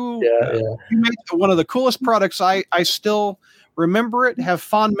made one of the coolest products. I still remember it, have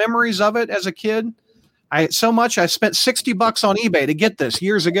fond memories of it as a kid. I spent $60 on eBay to get this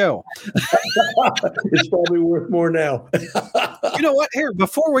years ago. It's probably worth more now. You know what? Here,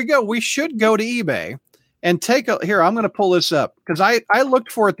 before we go, we should go to eBay and I'm going to pull this up because I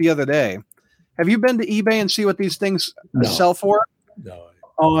looked for it the other day. Have you been to eBay and see what these things sell for? No.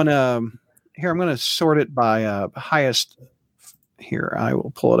 Here, I'm going to sort it by highest. Here, I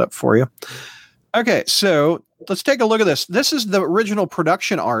will pull it up for you. Okay, so let's take a look at this. This is the original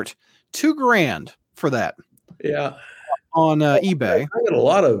production art. $2,000 for that. Yeah. On eBay. I got a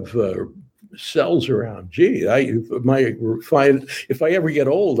lot of cells around. Gee, if I ever get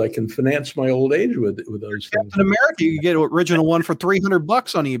old, I can finance my old age with those things. In America, you get an original one for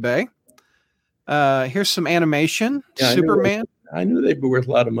 $300 on eBay. Here's some animation. Yeah, Superman. I knew they'd be worth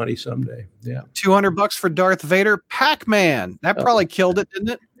a lot of money someday. Yeah. $200 for Darth Vader. Pac-Man. That probably killed it, didn't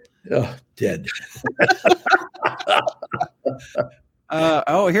it? Oh, dead.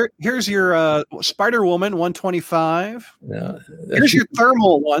 Here's your Spider-Woman, $125. Yeah. Here's your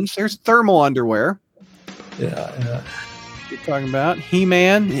thermal ones. There's thermal underwear. Yeah. You're talking about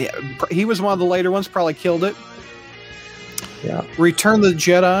He-Man. He was one of the later ones. Probably killed it. Yeah. Return of the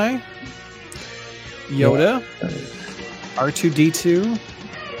Jedi. Yoda. Yeah. R2-D2.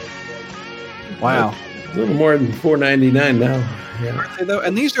 Wow. A little more than $4.99 now. Yeah.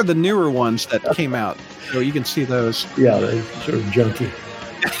 And these are the newer ones that came out. So you can see those. Yeah, they're sort of junky.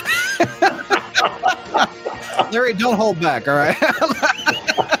 Larry, don't hold back, all right?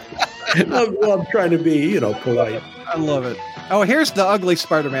 I'm trying to be, polite. I love it. Oh, here's the ugly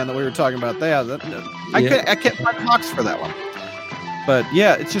Spider-Man that we were talking about. I can't find a box for that one. But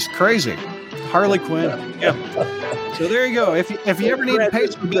yeah, it's just crazy. Harley Quinn. Yeah. So there you go. If you ever need to pay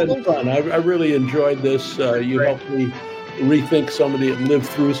some bills, fun. I really enjoyed this. You helped me rethink live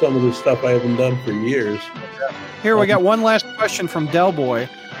through some of the stuff I haven't done for years. Here we got one last question from Del Boy.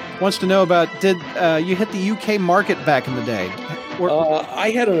 Wants to know about, did you hit the UK market back in the day?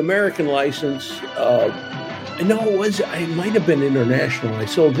 I had an American license. It might have been international. I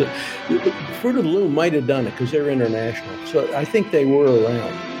sold it. Fruit of the Loom might have done it because they're international. So I think they were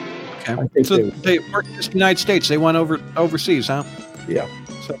around. Okay. So they weren't just the United States. They went overseas, huh? Yeah.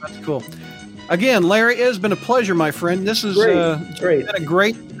 So that's cool. Again, Larry, it has been a pleasure, my friend. This is great. Been a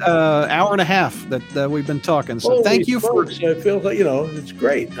great hour and a half that we've been talking. So thank you for. I feel like it's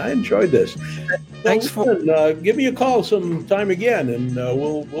great. I enjoyed this. Thanks for. Give me a call sometime again, and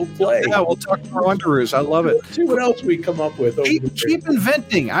we'll play. Yeah, we'll talk more Underoos. I love it. Let's see what else we come up with. Keep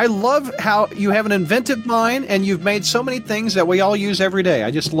inventing. I love how you have an inventive mind, and you've made so many things that we all use every day.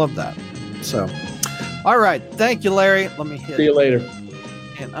 I just love that. So, all right. Thank you, Larry. Let me hit. See you later.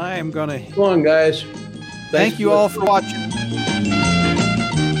 And I am going to... Come on, guys. Thank you all for watching.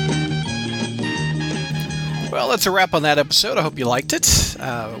 Well, that's a wrap on that episode. I hope you liked it.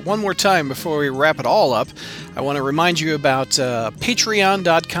 One more time before we wrap it all up, I want to remind you about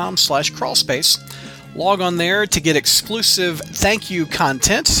patreon.com/crawlspace. Log on there to get exclusive thank you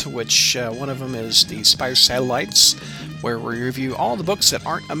content, which one of them is the Spire Satellites, where we review all the books that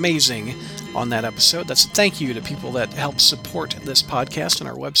aren't amazing on that episode. That's a thank you to people that help support this podcast and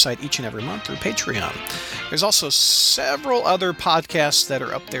our website each and every month through Patreon. There's also several other podcasts that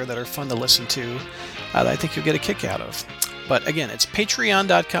are up there that are fun to listen to that I think you'll get a kick out of. But again, it's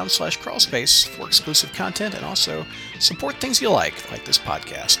patreon.com/crawlspace for exclusive content and also support things you like this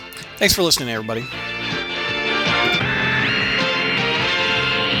podcast. Thanks for listening, everybody.